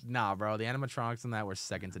say, nah, bro. The animatronics in that were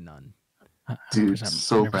second to none. Dude,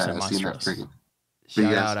 so bad. I've seen that freaking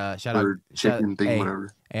shout out, chicken thing,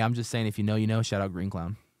 whatever. Hey, I'm just saying, if you know, you know. Shout out Green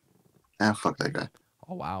Clown. Ah, fuck that guy.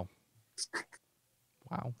 Oh, wow.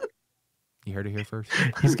 Wow. You heard it here first.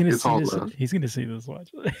 He's gonna see this. He's gonna see this. Watch.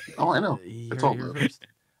 Oh, I know. It's all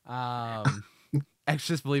love.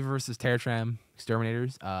 Exorcist Believer versus Terror Tram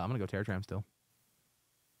Exterminators. I'm gonna go Terror Tram still.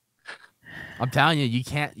 I'm telling you, you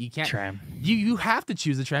can't. Tram. You have to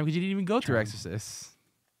choose the Tram because you didn't even go through Exorcist.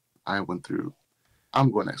 I went through.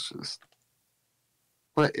 I'm going Exorcist,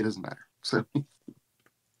 but it doesn't matter. So.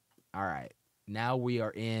 All right, now we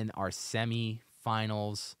are in our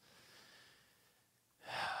semi-finals.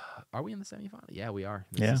 Are we in the semifinals? Yeah, we are.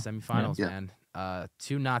 This is semifinals, man.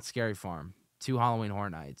 2 Not Scary Farm, 2 Halloween Horror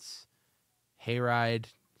Nights, Hayride.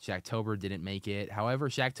 Shacktober didn't make it. However,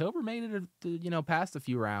 Shacktober made it, past a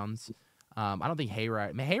few rounds. I don't think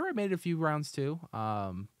Hayride made it a few rounds too.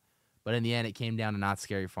 But in the end, it came down to Not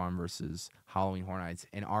Scary Farm versus Halloween Horror Nights.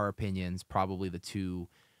 In our opinions, probably the 2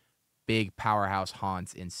 big powerhouse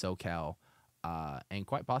haunts in SoCal, and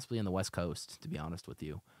quite possibly in the West Coast, to be honest with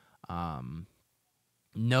you.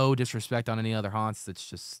 No disrespect on any other haunts. That's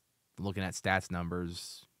just looking at stats,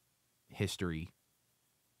 numbers, history.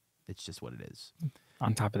 It's just what it is.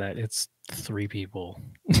 On top of that, it's 3 people.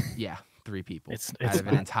 Yeah, 3 people It's out of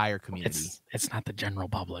an entire community. It's not the general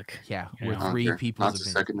public. Yeah, you we're know? 3 people's Not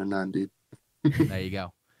opinion. second to none, dude. There you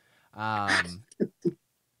go.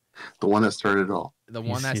 The one that started it all. The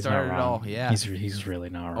one that He's not started it all. wrong. Yeah. He's really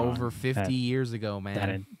not wrong. Over 50 years ago,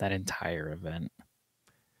 man. That entire event.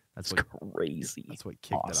 That's It's what crazy. That's what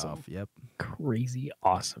kicked awesome. it off. Yep. Crazy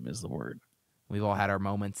awesome is the word. We've all had our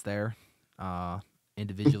moments there,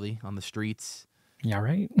 individually on the streets. Yeah,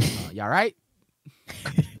 right. Yeah, right.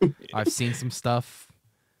 I've seen some stuff.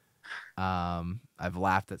 I've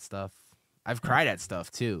laughed at stuff. I've cried at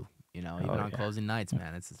stuff too. You know, even on closing nights,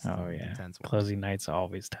 man. It's an intense one. Closing nights are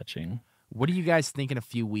always touching. What do you guys think in a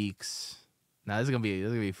few weeks? Now this is gonna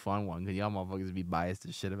be a fun one because y'all motherfuckers be biased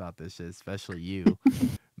as shit about this shit, especially you,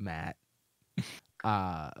 Matt.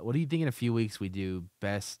 What do you think in a few weeks we do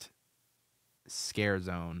best scare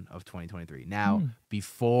zone of 2023? Now,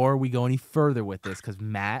 before we go any further with this, because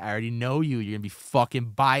Matt, I already know you're gonna be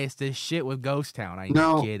fucking biased as shit with Ghost Town. I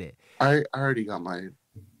get it. I already got my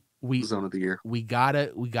zone of the year. We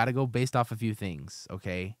gotta go based off a few things,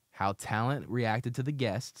 okay? How talent reacted to the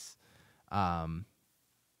guests, the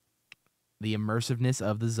immersiveness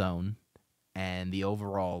of the zone, and the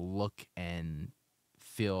overall look and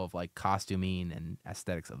feel of like costuming and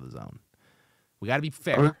aesthetics of the zone. We gotta be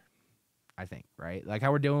fair. Okay. I think, right? Like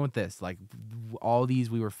how we're doing with this. Like all these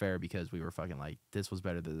we were fair because we were fucking like, this was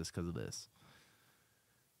better than this because of this.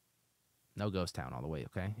 No Ghost Town all the way,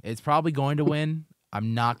 okay? It's probably going to win.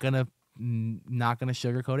 I'm not gonna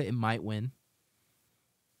sugarcoat it. It might win.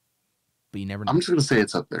 But you never know. I'm just gonna say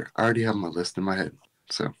it's up there. I already have my list in my head.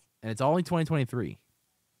 So And it's only 2023.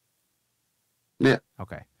 Yeah.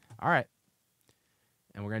 Okay. All right.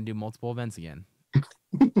 And we're gonna do multiple events again.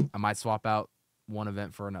 I might swap out one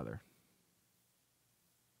event for another.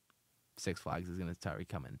 Six Flags is gonna start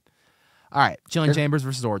coming. All right, Chilling Chambers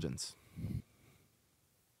versus Origins.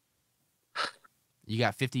 You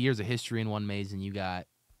got 50 years of history in one maze, and you got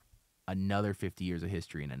another 50 years of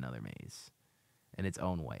history in another maze, in its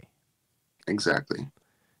own way. Exactly.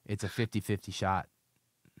 It's a 50-50 shot.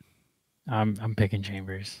 I'm picking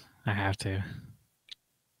Chambers. I have to,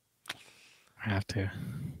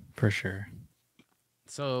 for sure.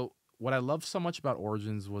 So what I loved so much about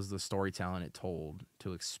Origins was the storytelling it told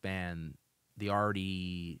to expand the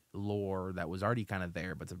already lore that was already kind of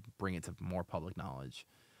there, but to bring it to more public knowledge.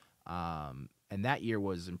 And that year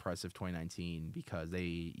was impressive, 2019, because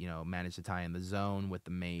they, managed to tie in the zone with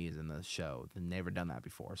the maze and the show. They've never done that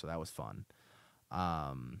before, so that was fun.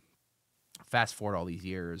 Fast forward all these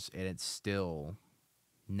years, and it still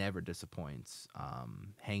never disappoints.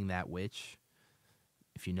 Hang That Witch.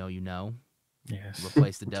 If you know, you know. Yes.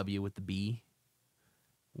 Replace the W with the B.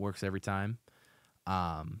 Works every time.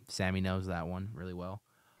 Sammy knows that one really well.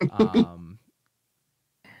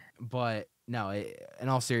 But no, in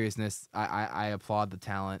all seriousness, I applaud the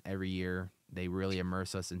talent every year. They really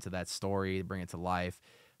immerse us into that story, bring it to life.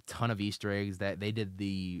 Ton of Easter eggs that they did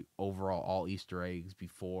the overall all Easter eggs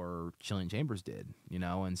before Chilling Chambers did,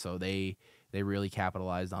 and so they really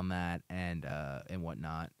capitalized on that and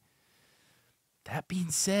whatnot. That being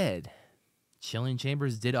said, Chilling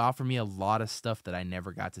Chambers did offer me a lot of stuff that I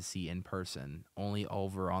never got to see in person, only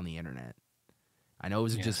over on the internet. I know it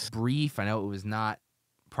was just brief. I know it was not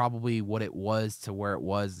probably what it was to where it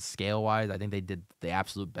was scale-wise. I think they did the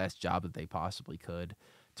absolute best job that they possibly could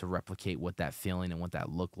to replicate what that feeling and what that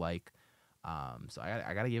looked like. So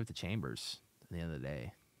I got to give it to Chambers at the end of the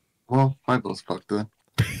day. Well, my vote's fucked then.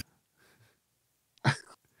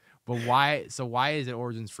 But why? So why is it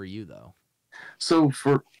Origins for you though? So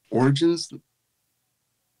for Origins,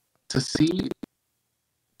 to see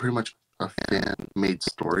pretty much a fan-made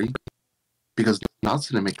story, because Knott's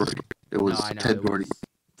didn't make it. It was Ted Doherty.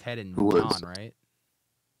 Ted and who John, was, right?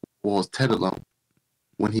 Well, it was Ted alone.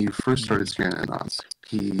 When he first started scaring at Knott's,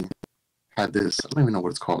 he had this, I don't even know what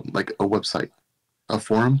it's called, like a website. A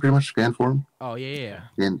forum, pretty much, fan forum. Oh, yeah.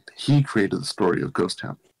 And he created the story of Ghost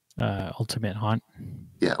Town. Ultimate Haunt.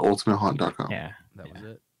 Yeah, ultimatehaunt.com. Yeah. That was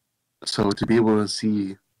it. So to be able to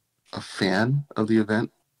see a fan of the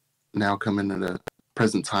event now come in at a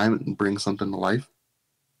present time and bring something to life.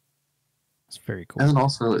 It's very cool. And then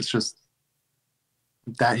also, it's just,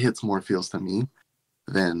 that hits more feels to me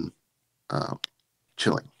than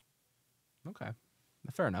Chilling. Okay.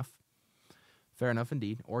 Fair enough. Fair enough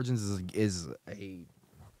indeed. Origins is a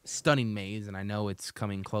stunning maze, and I know it's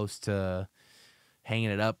coming close to hanging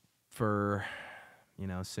it up for,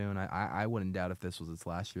 soon. I wouldn't doubt if this was its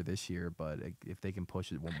last year this year, but if they can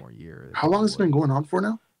push it one more year. How long has it been going on for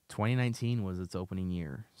now? 2019 was its opening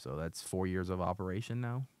year, so that's 4 years of operation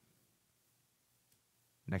now.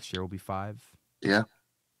 Next year will be 5. Yeah.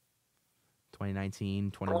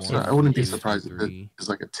 2019, Also, 21. I wouldn't be if- surprised if it's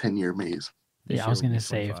like a 10-year maze. Yeah, I was gonna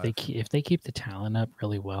say if they keep the talent up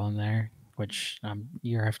really well in there, which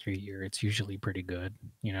year after year it's usually pretty good,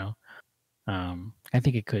 you know. I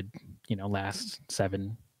think it could, last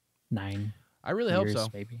 7, 9 I really years, hope so.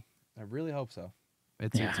 maybe. I really hope so.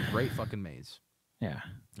 It's a great fucking maze. Yeah,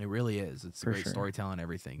 it really is. It's For great sure. storytelling,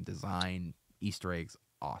 everything, design, Easter eggs,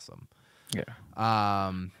 awesome. yeah.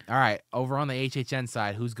 All right, over on the HHN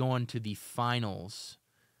side, who's going to the finals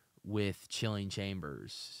with Chilling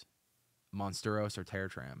Chambers? Monsteros or Terror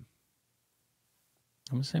Tram?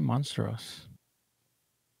 I'm gonna say Monstros.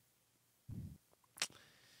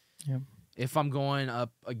 Yep. If I'm going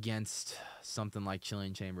up against something like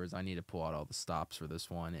Chilling Chambers, I need to pull out all the stops for this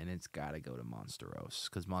one, and it's got to go to Monsteros,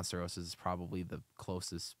 because Monsteros is probably the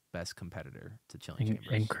closest, best competitor to Chilling Chambers.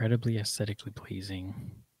 Incredibly aesthetically pleasing.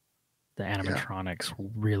 The animatronics were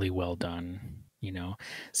really well done.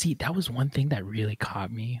 See, that was one thing that really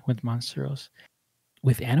caught me with Monsteros.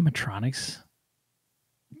 With animatronics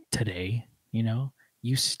today,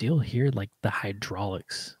 you still hear like the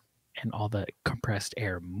hydraulics and all the compressed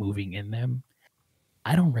air moving in them.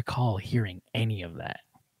 I don't recall hearing any of that.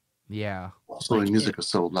 Yeah. Also, the music is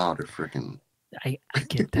so loud, it freaking. I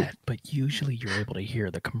get that, but usually you're able to hear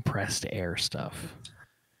the compressed air stuff.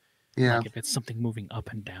 Yeah. Like if it's something moving up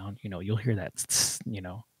and down, you'll hear that.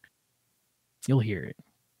 You'll hear it.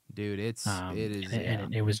 Dude, it is.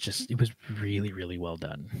 And it was really, really well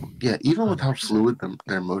done. Yeah, even with 100%. how fluid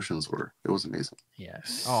their emotions were, it was amazing.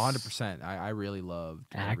 Yes. Oh, 100%. I really loved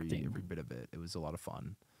every bit of it. It was a lot of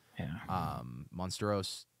fun. Yeah.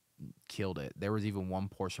 Monsteros killed it. There was even one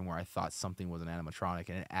portion where I thought something was an animatronic,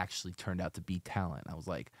 and it actually turned out to be talent. I was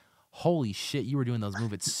like, holy shit, you were doing those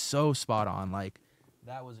moves. It's so spot on. Like,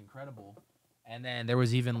 that was incredible. And then there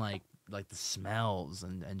was even like the smells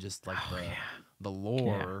and just like the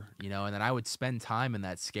lore, and then I would spend time in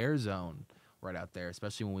that scare zone right out there,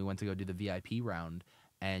 especially when we went to go do the VIP round,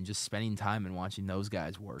 and just spending time and watching those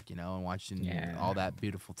guys work, and watching all that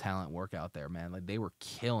beautiful talent work out there, man. Like, they were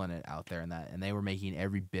killing it out there and they were making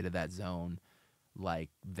every bit of that zone like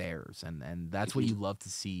theirs. And that's what you love to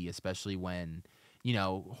see, especially when,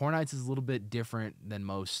 Horror Nights is a little bit different than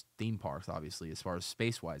most theme parks, obviously, as far as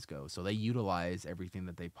space-wise goes. So they utilize everything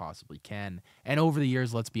that they possibly can. And over the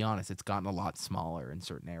years, let's be honest, it's gotten a lot smaller in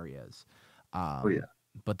certain areas.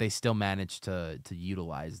 But they still manage to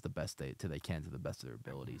utilize the best they can to the best of their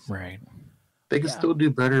abilities. Right. They can still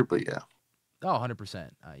do better, but yeah. Oh,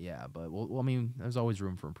 100%. Yeah, but well, I mean, there's always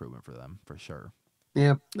room for improvement for them, for sure.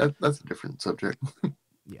 Yeah, that's a different subject.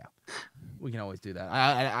 Yeah, we can always do that.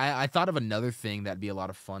 I thought of another thing that'd be a lot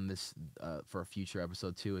of fun this for a future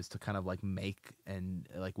episode too, is to kind of like make and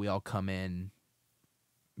like we all come in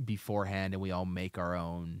beforehand and we all make our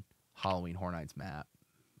own Halloween Horror Nights map.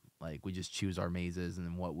 Like, we just choose our mazes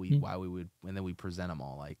and why we would, and then we present them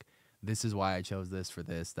all. Like, this is why I chose this for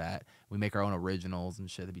this, that. We make our own originals and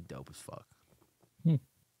shit. That'd be dope as fuck.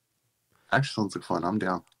 Actually, sounds like fun. I'm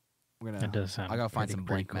down. It does sound. I gotta find pretty some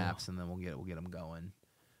blank cool. maps and then we'll get them going.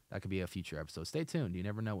 That could be a future episode. Stay tuned. You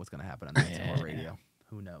never know what's gonna happen on Nights of Horror Radio.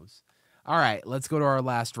 Who knows? All right, let's go to our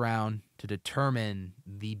last round to determine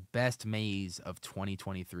the best maze of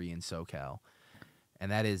 2023 in SoCal.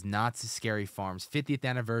 And that is Knott's Scary Farm's 50th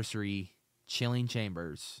anniversary Chilling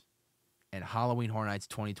Chambers and Halloween Horror Nights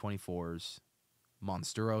 2024's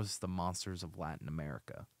Monsteros, the Monsters of Latin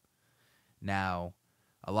America. Now,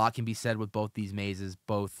 a lot can be said with both these mazes,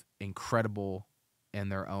 both incredible in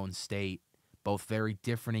their own state, both very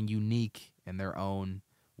different and unique in their own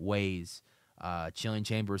ways. Chilling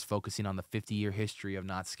Chambers focusing on the 50-year history of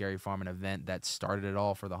Knott's Scary Farm, an event that started it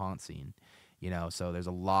all for the haunt scene. So there's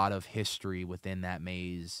a lot of history within that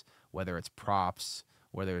maze, whether it's props,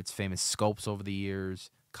 whether it's famous sculpts over the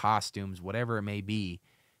years, costumes, whatever it may be.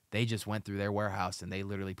 They just went through their warehouse and they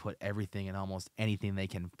literally put everything and almost anything they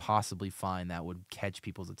can possibly find that would catch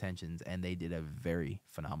people's attentions, and they did a very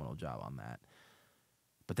phenomenal job on that.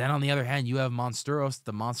 But then on the other hand, you have Monsteros,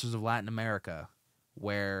 the Monsters of Latin America,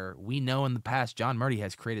 where we know in the past John Murdy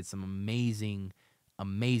has created some amazing,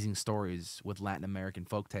 amazing stories with Latin American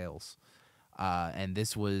folktales. And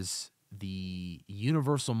this was the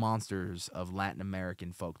universal monsters of Latin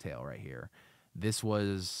American folktale right here. This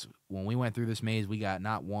was, when we went through this maze, we got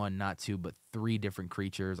not one, not two, but 3 different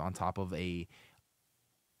creatures on top of in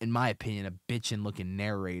my opinion, a bitchin' looking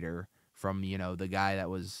narrator from, the guy that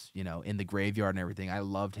was, in the graveyard and everything. I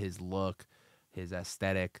loved his look, his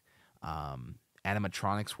aesthetic.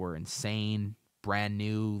 Animatronics were insane, brand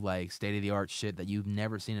new, like state-of-the-art shit that you've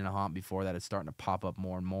never seen in a haunt before that is starting to pop up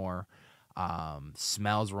more and more.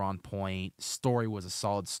 Smells were on point. Story was a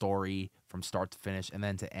solid story from start to finish, and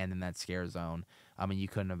then to end in that scare zone. I mean, you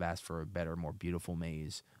couldn't have asked for a better, more beautiful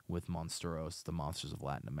maze with Monsteros, the Monsters of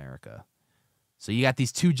Latin America. So you got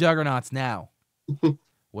these two juggernauts now.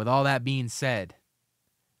 With all that being said,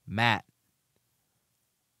 Matt,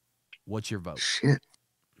 what's your vote? Shit.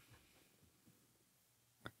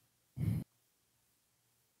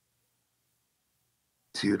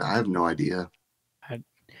 Dude, I have no idea.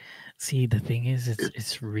 See, the thing is,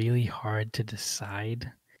 it's really hard to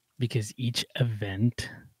decide because each event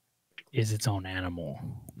is its own animal.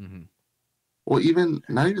 Mm-hmm. Well,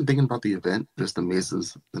 not even thinking about the event, just the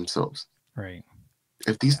mazes themselves. Right.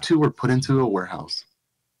 If these two were put into a warehouse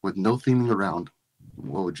with no theming around,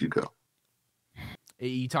 where would you go? Are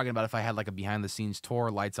you talking about if I had like a behind the scenes tour,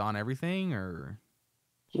 lights on, everything, or?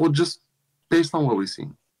 Well, just based on what we've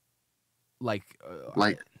seen. Like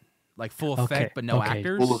full effect, but no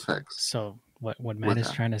actors? Full effects. So what Matt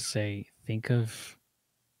is trying to say, think of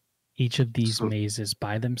each of these mazes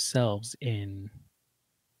by themselves in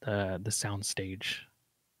the sound stage.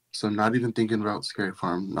 So not even thinking about Scary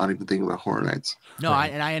Farm, not even thinking about Horror Nights. No,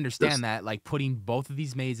 right. I understand that. Like putting both of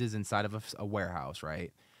these mazes inside of a warehouse,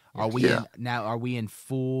 right? Are we in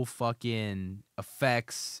full fucking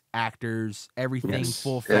effects, actors, everything,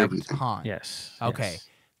 full effect time? Yes. Okay. Yes.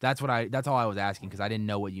 That's all I was asking because I didn't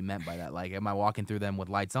know what you meant by that. Like, am I walking through them with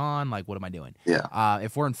lights on? Like, what am I doing? Yeah.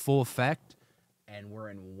 If we're in full effect and we're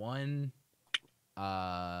in one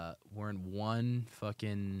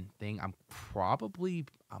fucking thing, I'm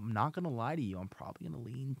not gonna lie to you, I'm probably gonna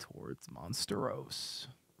lean towards Monsteros.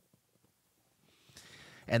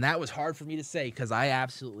 And that was hard for me to say because I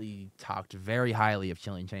absolutely talked very highly of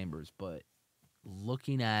Chilling Chambers, but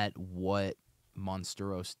looking at what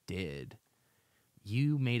Monsteros did,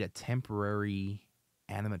 you made a temporary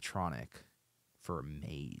animatronic for a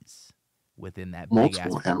maze within that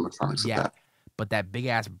multiple animatronics. Yeah, but that big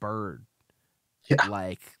ass bird. Yeah,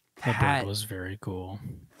 like that was very cool.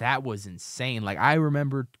 That was insane. Like I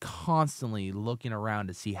remember constantly looking around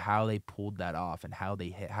to see how they pulled that off and how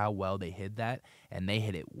well they hid that, and they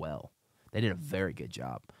hid it well. They did a very good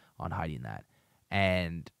job on hiding that,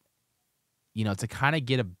 and to kind of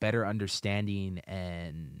get a better understanding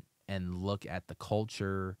and look at the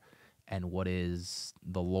culture and what is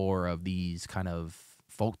the lore of these kind of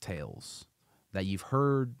folk tales that you've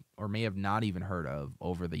heard or may have not even heard of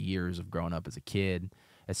over the years of growing up as a kid,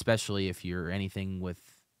 especially if you're anything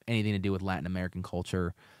to do with Latin American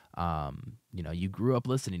culture. You grew up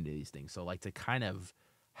listening to these things. So like to kind of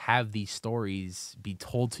have these stories be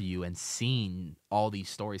told to you and seeing all these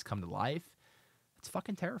stories come to life, it's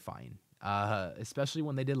fucking terrifying. Especially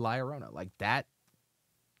when they did La Llorona. Like that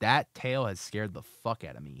tale has scared the fuck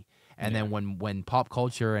out of me. And then when pop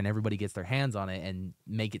culture and everybody gets their hands on it and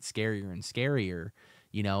make it scarier and scarier,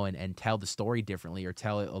 and tell the story differently or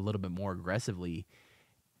tell it a little bit more aggressively,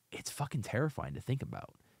 it's fucking terrifying to think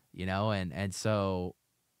about, and so,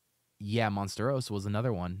 yeah, Monsteros was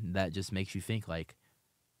another one that just makes you think, like,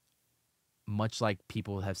 much like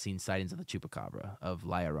people have seen sightings of the Chupacabra, of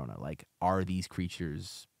La Llorona, like, are these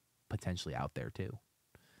creatures potentially out there too?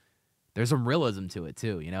 There's some realism to it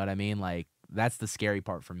too, you know what I mean? Like, that's the scary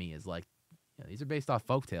part for me is like, these are based off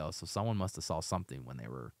folktales, so someone must have saw something when they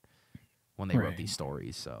wrote these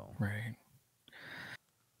stories. So right,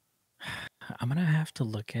 I'm gonna have to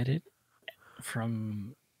look at it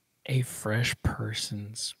from a fresh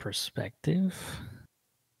person's perspective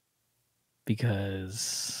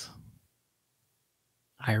because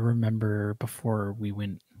I remember before we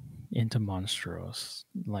went into Monsteros,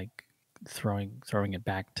 like throwing it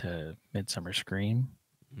back to Midsummer Scream.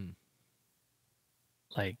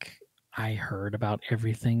 Like I heard about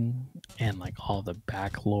everything and like all the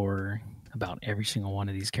back lore about every single one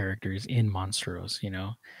of these characters in Monsteros,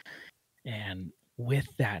 and with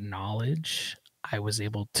that knowledge, I was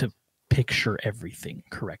able to picture everything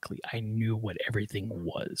correctly. I knew what everything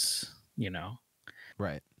was,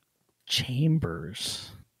 Right.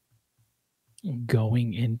 Chambers,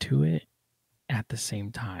 going into it at the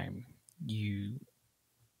same time, you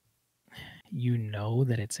know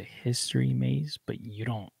that it's a history maze, but you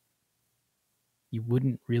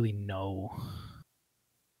wouldn't really know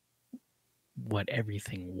what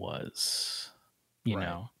everything was, you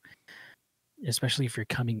know, especially if you're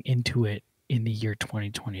coming into it in the year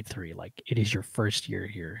 2023, like it is your first year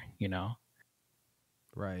here,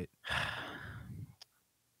 Right.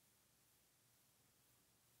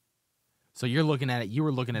 So you were looking at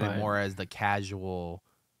it more as the casual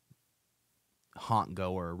haunt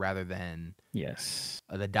goer rather than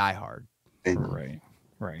the diehard.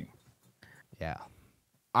 Right. Yeah.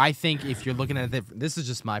 I think if you're looking at it, this is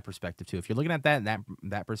just my perspective too. If you're looking at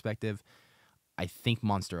that perspective, I think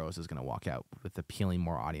Monsteros is going to walk out with appealing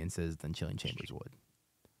more audiences than Chilling Chambers would.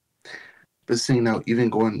 But seeing now, even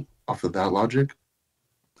going off of that logic,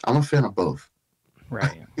 I'm a fan of both.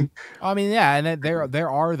 Right. I mean, yeah, and there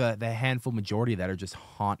are the handful majority that are just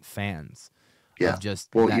Haunt fans. Yeah. Of just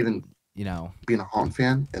well, that, even being a Haunt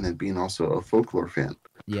fan and then being also a folklore fan.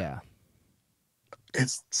 Yeah.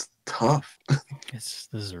 It's tough. This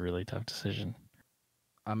is a really tough decision.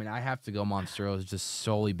 I mean, I have to go Monsteros just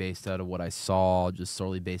solely based out of what I saw, just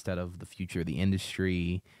solely based out of the future of the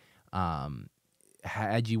industry.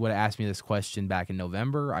 Had you would have asked me this question back in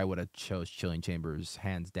November, I would have chose Chilling Chambers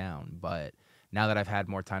hands down. But now that I've had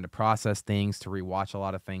more time to process things, to rewatch a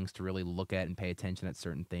lot of things, to really look at and pay attention at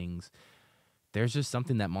certain things, there's just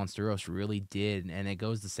something that Monsteros really did. And it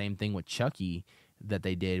goes the same thing with Chucky that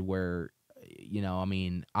they did where, I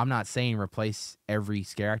mean, I'm not saying replace every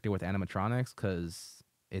scare actor with animatronics because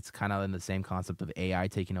it's kind of in the same concept of AI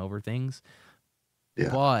taking over things. Yeah.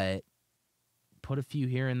 But put a few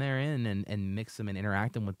here and there in and mix them and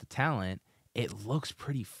interact them with the talent, it looks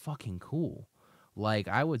pretty fucking cool. Like,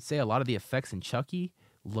 I would say a lot of the effects in Chucky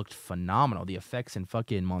looked phenomenal. The effects in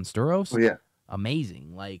fucking Monsteros,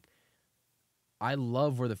 amazing. Like, I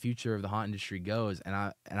love where the future of the haunt industry goes, and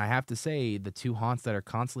I have to say the two haunts that are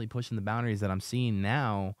constantly pushing the boundaries that I'm seeing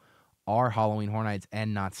now are Halloween Horror Nights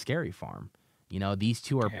and Not Scary Farm. These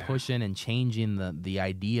two are pushing and changing the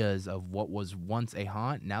ideas of what was once a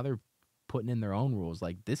haunt. Now they're putting in their own rules.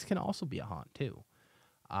 Like, this can also be a haunt too.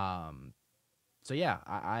 So yeah,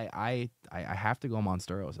 I have to go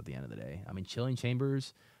Monsteros at the end of the day. I mean, Chilling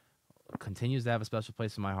Chambers continues to have a special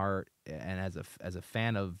place in my heart, and as a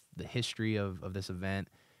fan of the history of this event,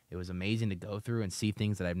 it was amazing to go through and see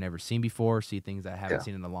things that I've never seen before, see things that I haven't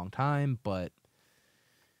seen in a long time. But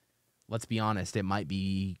let's be honest, it might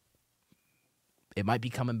be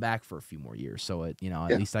coming back for a few more years. So at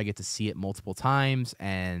least I get to see it multiple times.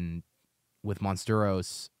 And with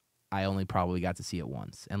Monsteros, I only probably got to see it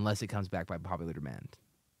once, unless it comes back by popular demand.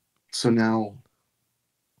 So now,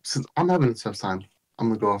 since I'm having a tough time, I'm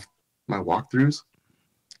gonna go off my walkthroughs,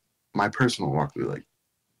 my personal walkthrough. Like,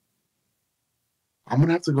 I'm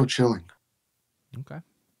gonna have to go Chilling. Okay.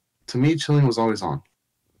 To me, Chilling was always on.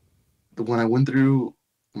 When I went through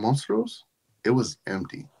Monsteros, it was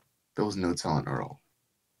empty. There was no talent at all.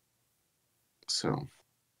 So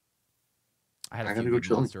I had a few good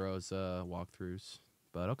Monsteros walkthroughs,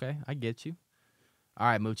 but okay, I get you. All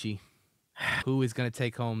right, Moochie, who is going to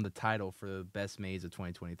take home the title for the best maze of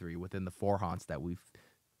 2023 within the four haunts that we've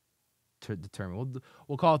determined?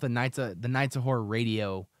 We'll call it the Nights of Horror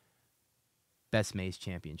Radio Best Maze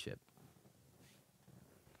Championship,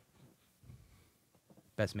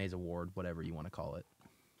 Best Maze Award, whatever you want to call it.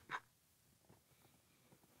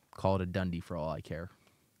 Call it a Dundee for all I care.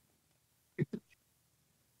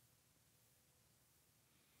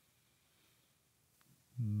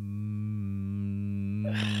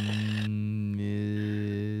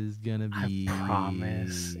 Is gonna be. I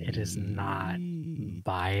promise it is not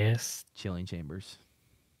biased. Chilling Chambers.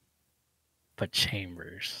 But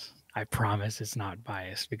Chambers. I promise it's not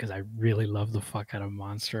biased because I really love the fuck out of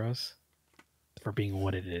Monsteros for being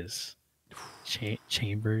what it is.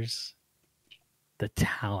 Chambers, the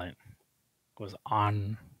talent was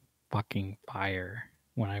on fucking fire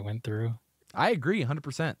when I went through. I agree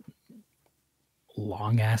 100%.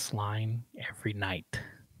 Long ass line every night.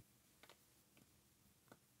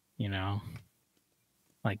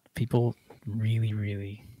 Like, people really,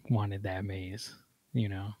 really wanted that maze,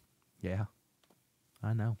 Yeah,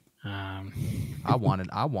 I know. I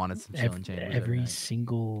wanted some Chilling Chambers. Every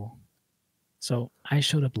single. So I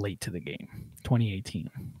showed up late to the game,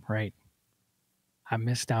 2018, right? I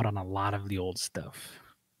missed out on a lot of the old stuff.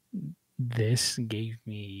 This gave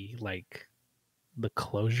me like the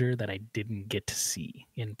closure that I didn't get to see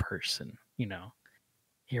in person.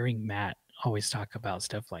 Hearing Matt always talk about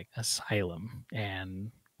stuff like Asylum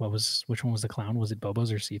and which one was the clown? Was it Bobo's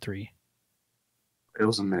or C3? It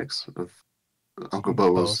was a mix of Uncle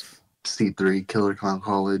Bobo's, C3, Killer Clown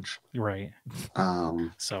College. Right.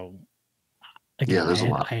 So again, there's a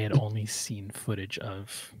lot. I had only seen footage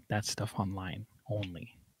of that stuff online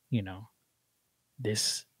only.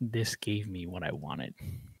 This gave me what I wanted.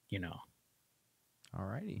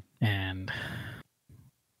 Alrighty. And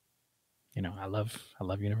I love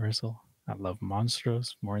Universal. I love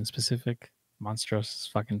Monsteros, more in specific. Monsteros is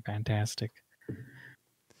fucking fantastic.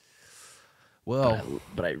 Well,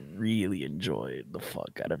 but I really enjoyed the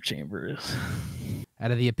fuck out of Chambers.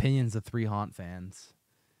 Out of the opinions of 3 haunt fans,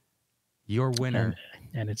 your winner.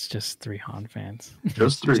 And it's just 3 haunt fans.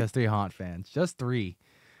 Just 3. Just 3 haunt fans. Just 3.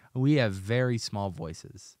 We have very small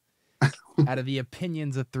voices. Out of the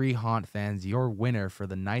opinions of 3 Haunt fans, your winner for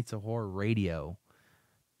the Nights of Horror Radio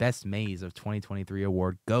Best Maze of 2023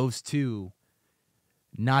 award goes to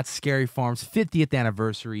Not Scary Farm's 50th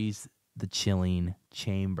anniversaries, the Chilling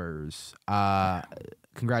Chambers.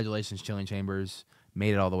 Congratulations, Chilling Chambers.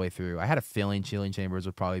 Made it all the way through. I had a feeling Chilling Chambers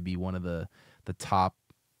would probably be one of the top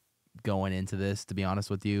going into this, to be honest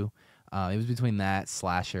with you. It was between that,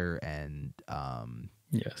 Slasher, and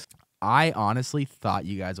yes. I honestly thought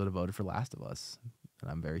you guys would have voted for Last of Us, and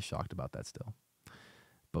I'm very shocked about that still.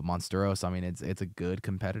 But Monsteros, I mean, it's a good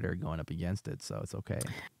competitor going up against it, so it's okay.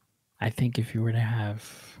 I think if you were to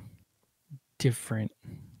have different,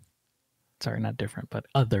 not different, but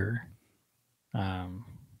other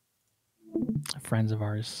friends of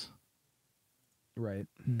ours, right?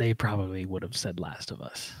 They probably would have said Last of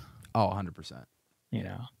Us. Oh, 100%. You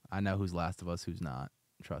know, I know who's Last of Us, who's not.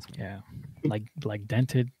 Trust me. Yeah, like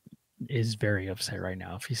Dented is very upset right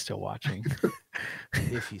now if he's still watching.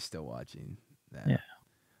 If he's still watching. Yeah.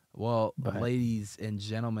 Well, ladies and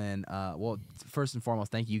gentlemen, first and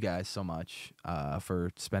foremost, thank you guys so much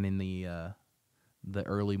for spending the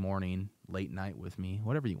early morning, late night with me,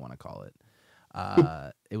 whatever you want to call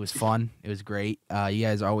it. It was fun. It was great. You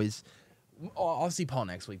guys are always. I'll see Paul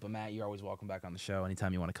next week, but Matt, you're always welcome back on the show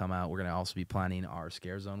anytime you want to come out. We're gonna also be planning our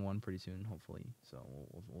Scare Zone one pretty soon, hopefully. So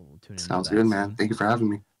we'll tune in. Sounds good, man. Thank you for having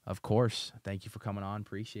me. Of course. Thank you for coming on.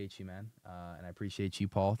 Appreciate you, man. And I appreciate you,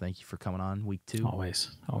 Paul. Thank you for coming on week 2.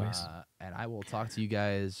 Always. And I will talk to you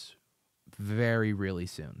guys very, really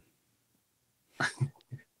soon.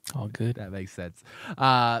 All good. That makes sense.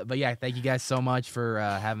 But yeah, thank you guys so much for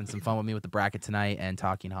having some fun with me with the bracket tonight and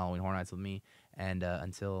talking Halloween Horror Nights with me. And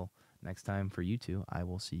until next time for you two, I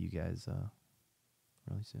will see you guys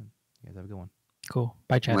really soon. You guys have a good one. Cool.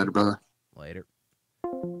 Bye, Chad. Later, brother. Later.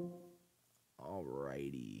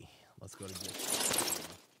 Alrighty. Let's go to this.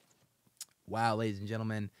 Wow, ladies and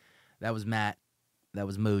gentlemen, that was Matt. That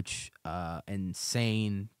was Mooch.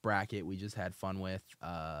 Insane bracket we just had fun with.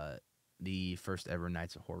 The first ever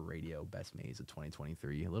Nights of Horror Radio Best Maze of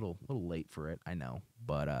 2023. A little late for it, I know,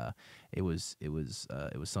 but it was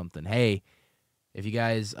something. Hey, if you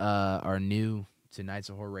guys are new to Nights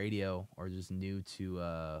of Horror Radio or just new to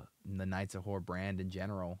the Nights of Horror brand in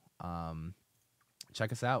general,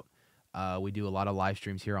 check us out. We do a lot of live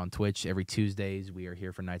streams here on Twitch every Tuesdays. We are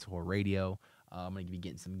here for Nights of Horror Radio. I'm going to be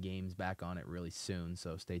getting some games back on it really soon,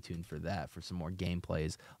 so stay tuned for that, for some more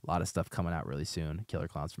gameplays. A lot of stuff coming out really soon. Killer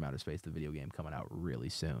Clowns from Outer Space, the video game, coming out really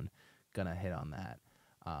soon. Gonna hit on that.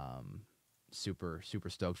 Super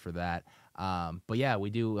stoked for that. But yeah, we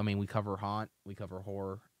do. I mean, we cover haunt, we cover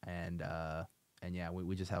horror, and yeah,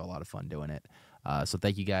 we just have a lot of fun doing it. So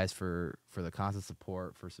thank you guys for the constant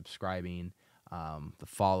support, for subscribing, the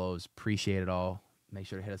follows. Appreciate it all. Make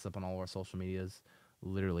sure to hit us up on all of our social medias,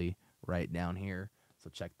 literally right down here. So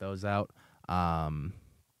check those out. And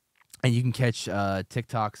you can catch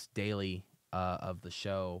TikToks daily of the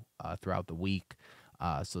show throughout the week.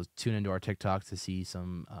 So tune into our TikToks to see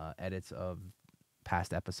some edits of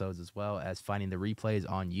past episodes, as well as finding the replays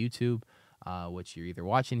on YouTube, which you're either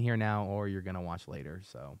watching here now or you're going to watch later.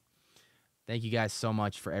 So thank you guys so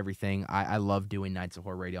much for everything. I love doing Nights of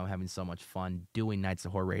Horror Radio. I'm having so much fun doing Nights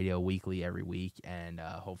of Horror Radio weekly, every week. And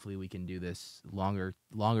hopefully we can do this longer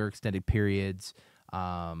extended periods,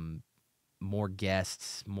 more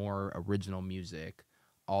guests, more original music,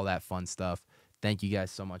 all that fun stuff. Thank you guys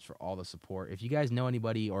so much for all the support. If you guys know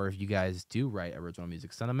anybody, or if you guys do write original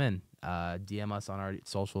music, send them in. DM us on our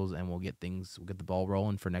socials, and we'll get the ball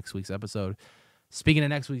rolling for next week's episode. Speaking of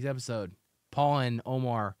next week's episode, Paul and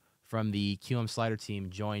Omar from the QM Slider team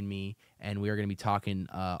join me, and we are going to be talking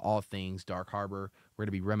all things Dark Harbor. We're going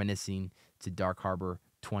to be reminiscing to Dark Harbor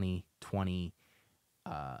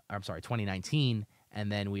 2019,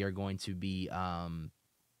 and then we are going to be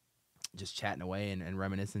just chatting away and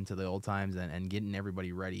reminiscing to the old times and getting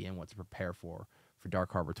everybody ready and what to prepare for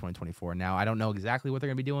Dark Harbor 2024. Now, I don't know exactly what they're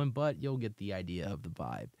going to be doing, but you'll get the idea of the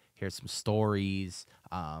vibe. Hear some stories,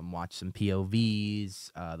 watch some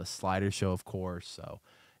POVs, the Slider show, of course. So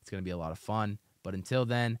it's going to be a lot of fun. But until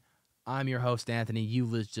then, I'm your host, Anthony.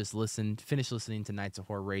 You just finished listening to Nights of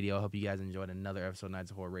Horror Radio. I hope you guys enjoyed another episode of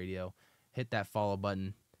Nights of Horror Radio. Hit that follow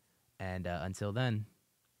button. And until then,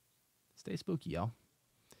 stay spooky, y'all.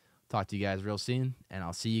 Talk to you guys real soon, and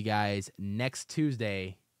I'll see you guys next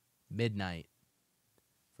Tuesday, midnight,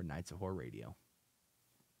 for Nights of Horror Radio.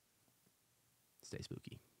 Stay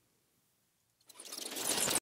spooky.